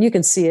point. And you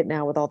can see it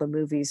now with all the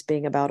movies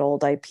being about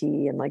old IP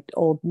and like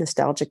old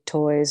nostalgic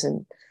toys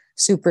and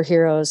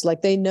superheroes.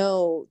 Like they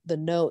know the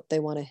note they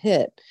want to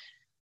hit.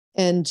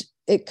 And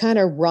it kind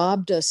of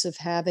robbed us of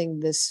having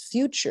this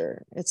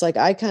future. It's like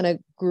I kind of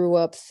grew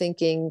up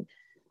thinking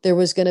there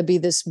was going to be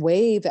this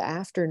wave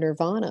after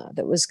Nirvana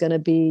that was going to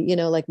be,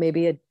 like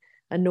maybe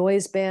a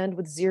noise band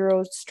with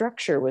zero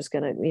structure was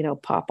going to,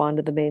 pop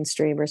onto the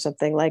mainstream or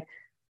something. Like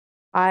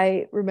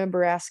I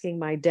remember asking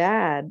my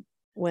dad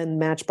when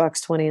Matchbox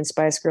 20 and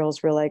Spice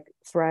Girls were like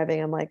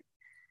thriving, I'm like,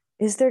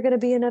 is there going to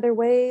be another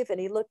wave? And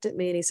he looked at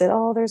me and he said,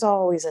 oh, there's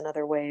always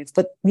another wave.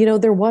 But,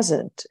 there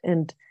wasn't.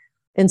 And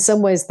in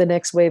some ways, the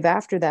next wave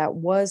after that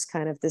was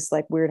kind of this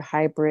like weird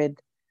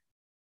hybrid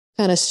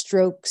kind of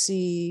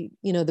Strokesy,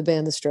 the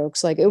band The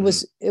Strokes. Like it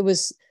was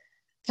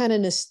kind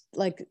of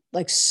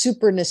like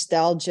super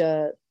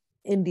nostalgia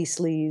indie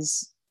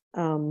sleaze.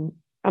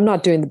 I'm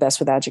not doing the best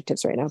with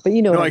adjectives right now, but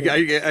No, what I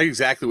mean. I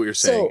exactly what you're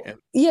saying. So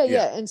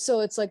yeah. And so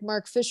it's like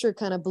Mark Fisher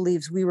kind of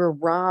believes we were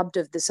robbed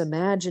of this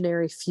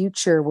imaginary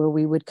future where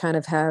we would kind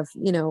of have,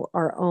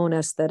 our own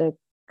aesthetic,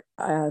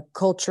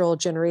 cultural,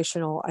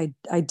 generational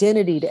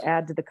identity to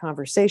add to the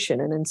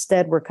conversation. And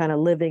instead we're kind of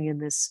living in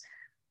this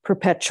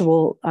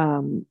perpetual,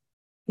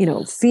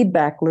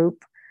 feedback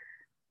loop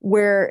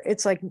where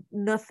it's like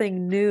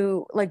nothing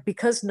new, like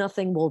because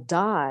nothing will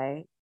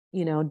die,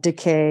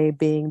 decay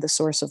being the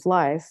source of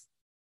life,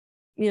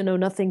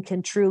 nothing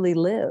can truly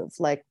live.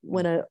 Like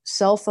when a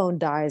cell phone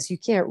dies, you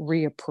can't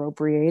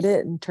reappropriate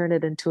it and turn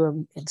it into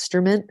an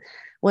instrument.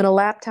 When a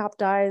laptop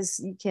dies,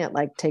 you can't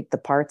like take the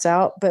parts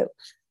out. But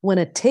when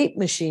a tape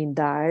machine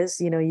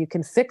dies, you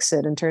can fix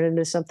it and turn it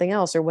into something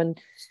else. Or when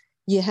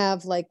you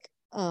have like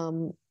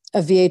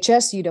a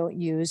VHS you don't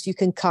use, you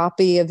can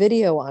copy a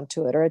video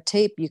onto it, or a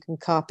tape, you can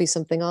copy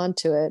something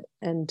onto it.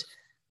 And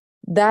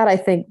that, I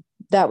think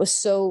that was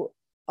so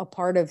a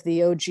part of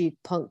the OG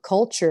punk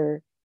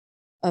culture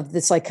of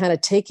this, like kind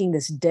of taking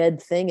this dead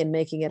thing and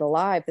making it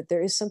alive, that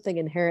there is something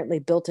inherently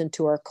built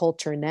into our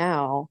culture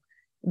now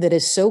that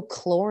is so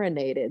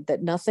chlorinated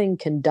that nothing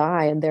can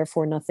die and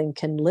therefore nothing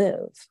can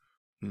live.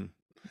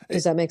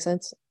 Does that make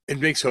sense? It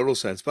makes total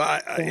sense.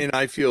 But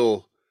I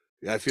feel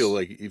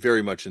like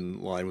very much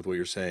in line with what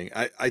you're saying.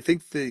 I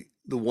think the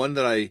one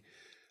that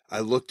I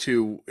look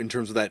to in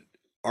terms of that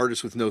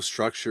artist with no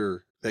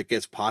structure that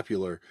gets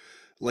popular,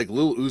 like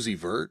Lil Uzi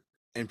Vert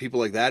and people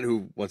like that,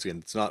 who, once again,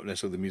 it's not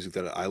necessarily the music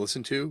that I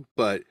listen to,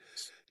 but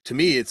to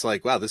me, it's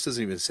like, wow, this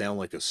doesn't even sound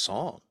like a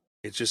song.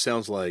 It just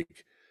sounds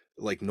like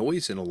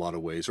noise in a lot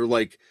of ways, or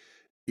like,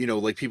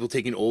 like people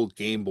taking old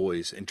Game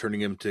Boys and turning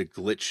them to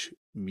glitch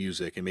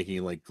music and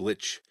making like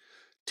glitch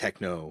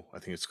techno, I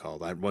think it's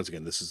called. Once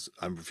again,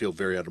 I feel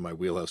very out of my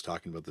wheelhouse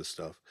talking about this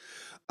stuff.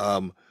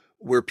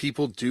 Where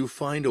people do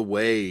find a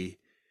way.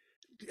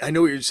 I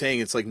know what you're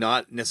saying. It's like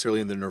not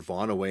necessarily in the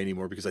Nirvana way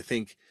anymore, because I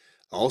think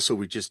also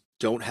we just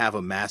don't have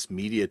a mass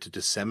media to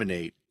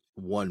disseminate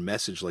one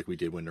message like we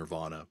did when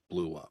Nirvana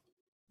blew up.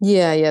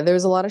 Yeah.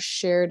 There's a lot of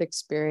shared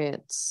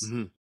experience.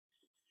 Mm-hmm.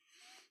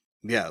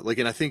 Yeah, like,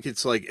 and I think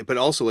it's like, but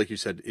also like you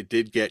said,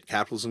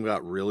 capitalism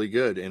got really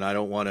good, and I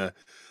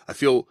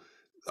feel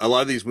a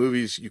lot of these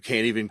movies you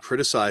can't even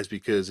criticize,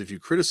 because if you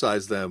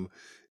criticize them,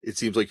 it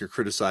seems like you're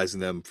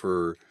criticizing them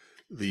for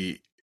the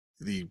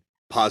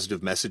positive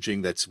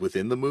messaging that's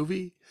within the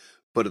movie.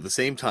 But at the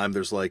same time,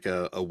 there's like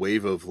a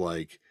wave of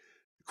like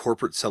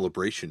corporate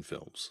celebration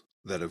films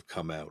that have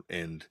come out,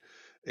 and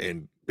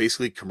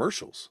basically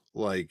commercials,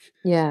 like,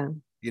 Yeah.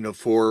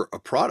 For a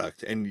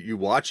product, and you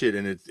watch it,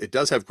 and it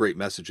does have great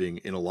messaging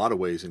in a lot of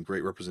ways and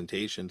great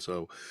representation.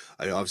 So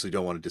I obviously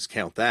don't want to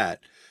discount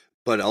that,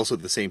 but also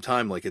at the same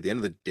time, like at the end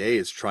of the day,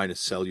 it's trying to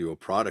sell you a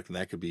product, and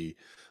that could be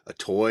a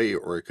toy,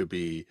 or it could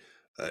be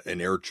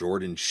an Air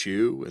Jordan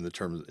shoe in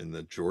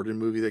the Jordan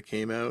movie that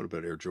came out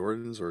about Air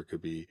Jordans, or it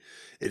could be,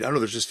 I don't know.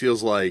 There just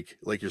feels like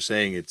you're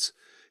saying,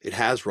 it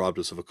has robbed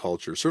us of a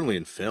culture, certainly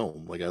in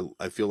film. Like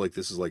I feel like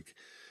this is like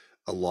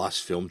a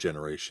lost film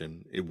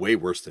generation, way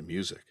worse than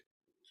music.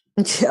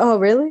 Oh,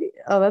 really?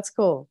 Oh, that's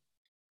cool.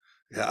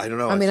 Yeah, I don't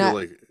know. I I mean, feel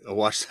like I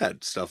watched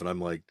that stuff, and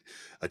I'm like,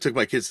 I took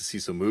my kids to see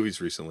some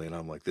movies recently, and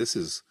I'm like,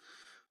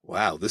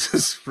 wow, this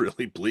is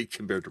really bleak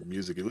compared to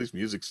music. At least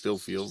music still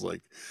feels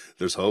like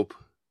there's hope.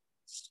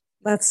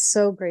 that's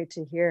so great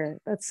to hear.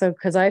 That's so,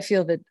 because I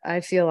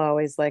feel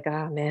always like,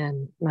 ah,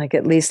 man, like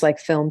at least like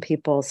film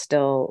people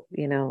still,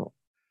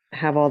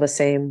 have all the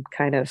same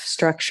kind of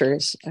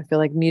structures. I feel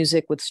like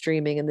music with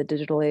streaming in the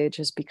digital age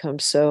has become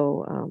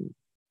so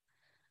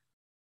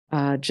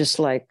just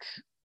like,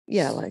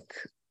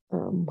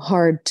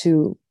 hard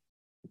to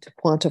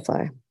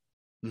quantify.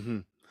 Hmm.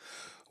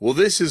 Well,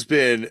 this has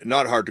been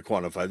not hard to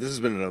quantify. This has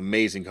been an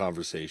amazing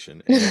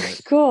conversation.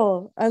 And,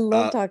 Cool. I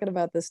love uh, talking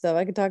about this stuff.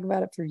 I could talk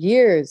about it for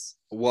years.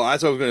 well,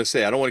 that's what I was going to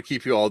say. I don't want to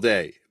keep you all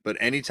day, but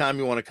anytime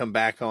you want to come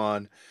back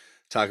on,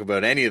 talk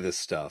about any of this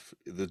stuff,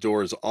 the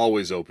door is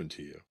always open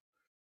to you.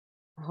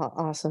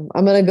 Awesome.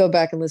 I'm gonna go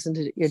back and listen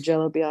to your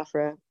Jello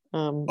Biafra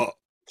Oh,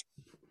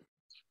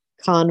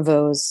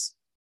 convos.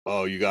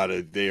 oh, you got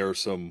to, they are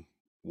some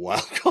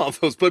wild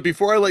combos. But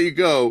before I let you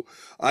go,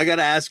 I got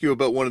to ask you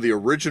about one of the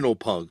original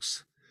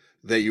punks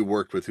that you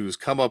worked with who's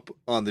come up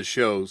on the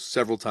show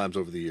several times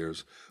over the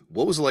years.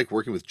 What was it like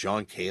working with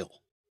John Cale?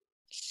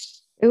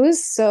 It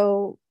was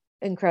so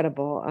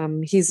incredible.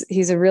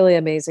 He's a really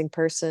amazing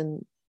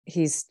person.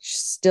 He's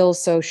still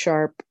so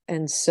sharp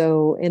and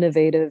so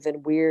innovative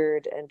and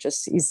weird, and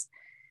just he's.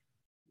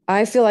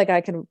 I feel like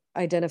I can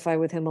identify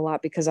with him a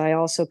lot because I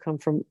also come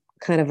from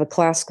kind of a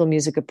classical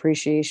music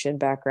appreciation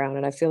background,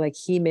 and I feel like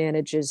he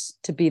manages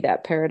to be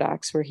that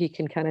paradox where he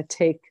can kind of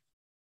take,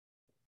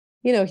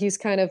 he's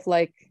kind of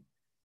like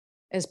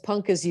as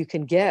punk as you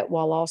can get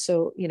while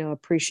also,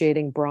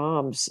 appreciating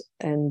Brahms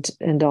and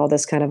all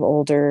this kind of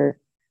older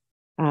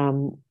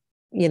um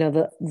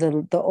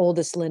the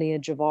oldest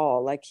lineage of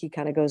all. Like he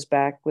kind of goes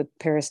back with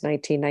Paris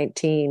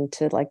 1919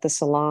 to like the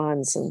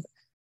salons, and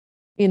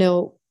you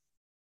know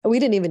we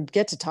didn't even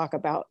get to talk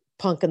about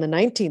punk in the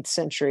 19th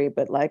century,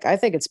 but like I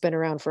think it's been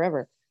around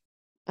forever.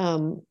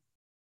 um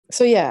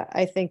so yeah,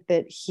 I think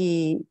that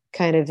he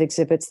kind of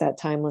exhibits that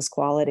timeless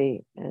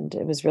quality, and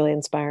it was really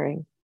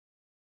inspiring.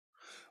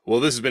 Well,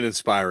 this has been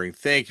inspiring.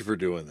 Thank you for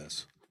doing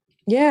this.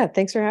 Yeah,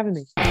 thanks for having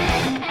me.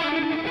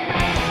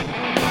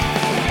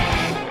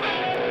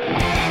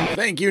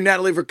 Thank you,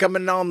 Natalie, for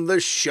coming on the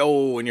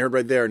show. And you heard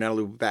right there,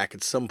 Natalie will be back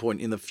at some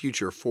point in the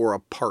future for a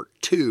part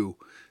 2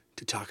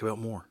 to talk about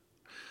more.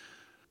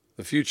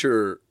 The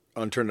future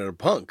on Turn Out a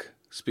Punk,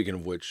 speaking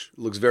of which,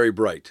 looks very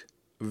bright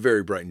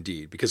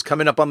indeed. Because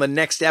coming up on the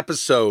next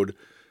episode,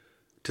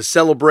 to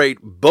celebrate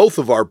both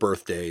of our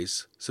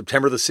birthdays,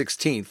 September the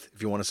 16th,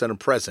 if you want to send a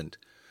present,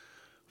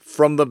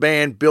 from the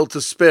band Built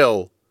to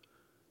Spill,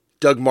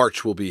 Doug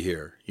March will be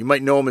here. You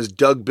might know him as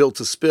Doug Built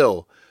to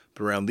Spill,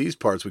 but around these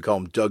parts we call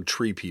him Doug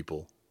Tree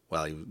People.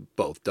 Well,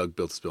 both Doug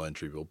Built to Spill and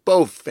Tree People.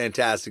 Both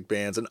fantastic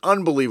bands, an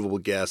unbelievable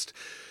guest.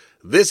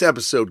 This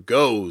episode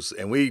goes,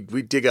 and we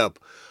dig up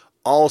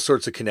all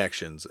sorts of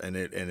connections,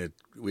 and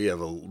we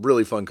have a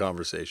really fun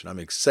conversation. I'm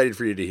excited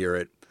for you to hear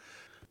it.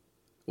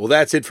 Well,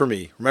 that's it for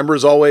me. Remember,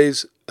 as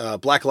always,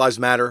 Black Lives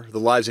Matter. The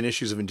lives and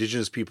issues of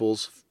Indigenous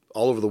peoples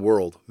all over the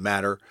world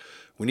matter.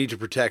 We need to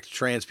protect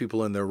trans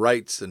people and their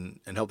rights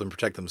and help them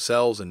protect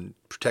themselves and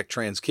protect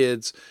trans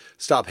kids.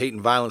 Stop hate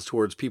and violence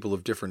towards people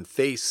of different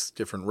faiths,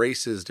 different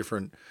races,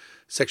 different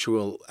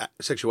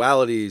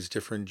sexualities,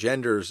 different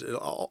genders.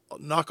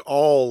 Knock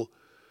all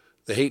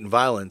the hate and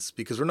violence,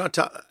 because we're not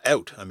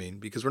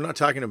because we're not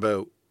talking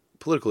about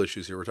political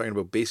issues here. We're talking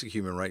about basic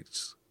human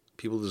rights.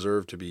 People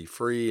deserve to be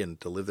free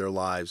and to live their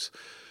lives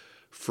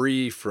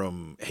free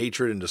from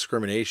hatred and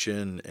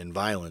discrimination and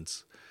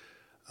violence.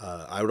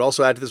 I would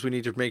also add to this, we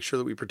need to make sure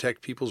that we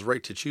protect people's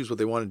right to choose what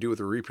they want to do with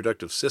their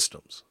reproductive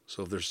systems.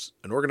 So if there's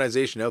an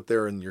organization out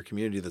there in your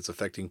community that's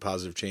affecting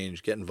positive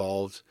change, get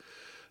involved,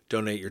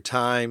 donate your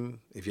time.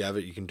 If you have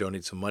it, you can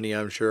donate some money,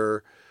 I'm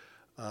sure.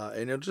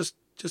 And it'll just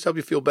help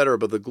you feel better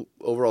about the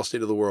overall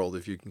state of the world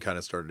if you can kind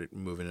of start it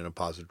moving in a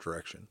positive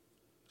direction.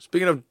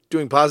 Speaking of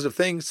doing positive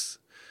things,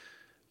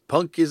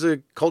 punk is a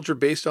culture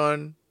based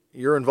on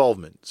your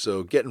involvement.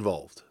 So get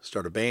involved.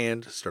 Start a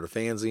band, start a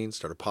fanzine,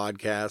 start a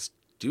podcast,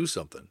 do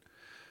something.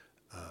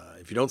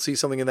 If you don't see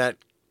something in that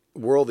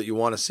world that you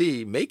want to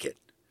see, make it.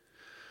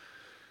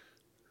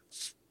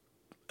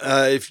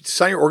 If you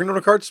sign your organ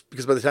donor cards,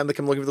 because by the time they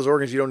come looking for those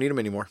organs, you don't need them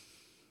anymore.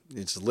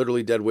 It's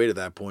literally dead weight at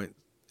that point.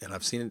 And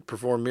I've seen it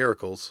perform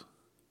miracles.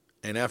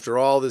 And after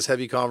all this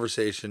heavy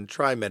conversation,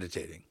 try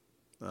meditating.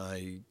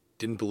 I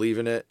didn't believe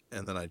in it,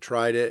 and then I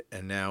tried it,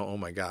 and now, oh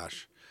my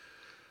gosh,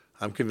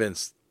 I'm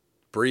convinced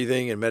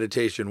breathing and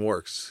meditation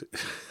works.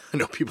 I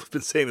know people have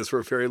been saying this for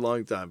a very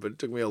long time, but it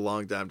took me a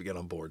long time to get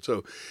on board.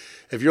 So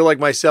if you're like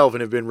myself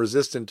and have been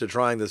resistant to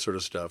trying this sort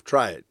of stuff,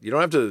 try it. You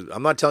don't have to,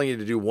 I'm not telling you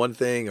to do one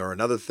thing or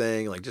another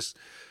thing. Like, just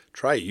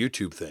try a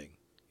YouTube thing,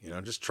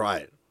 just try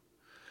it.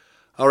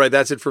 All right,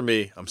 that's it for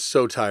me. I'm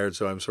so tired,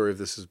 so I'm sorry if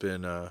this has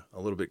been a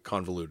little bit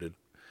convoluted.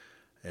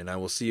 And I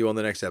will see you on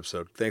the next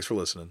episode. Thanks for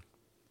listening.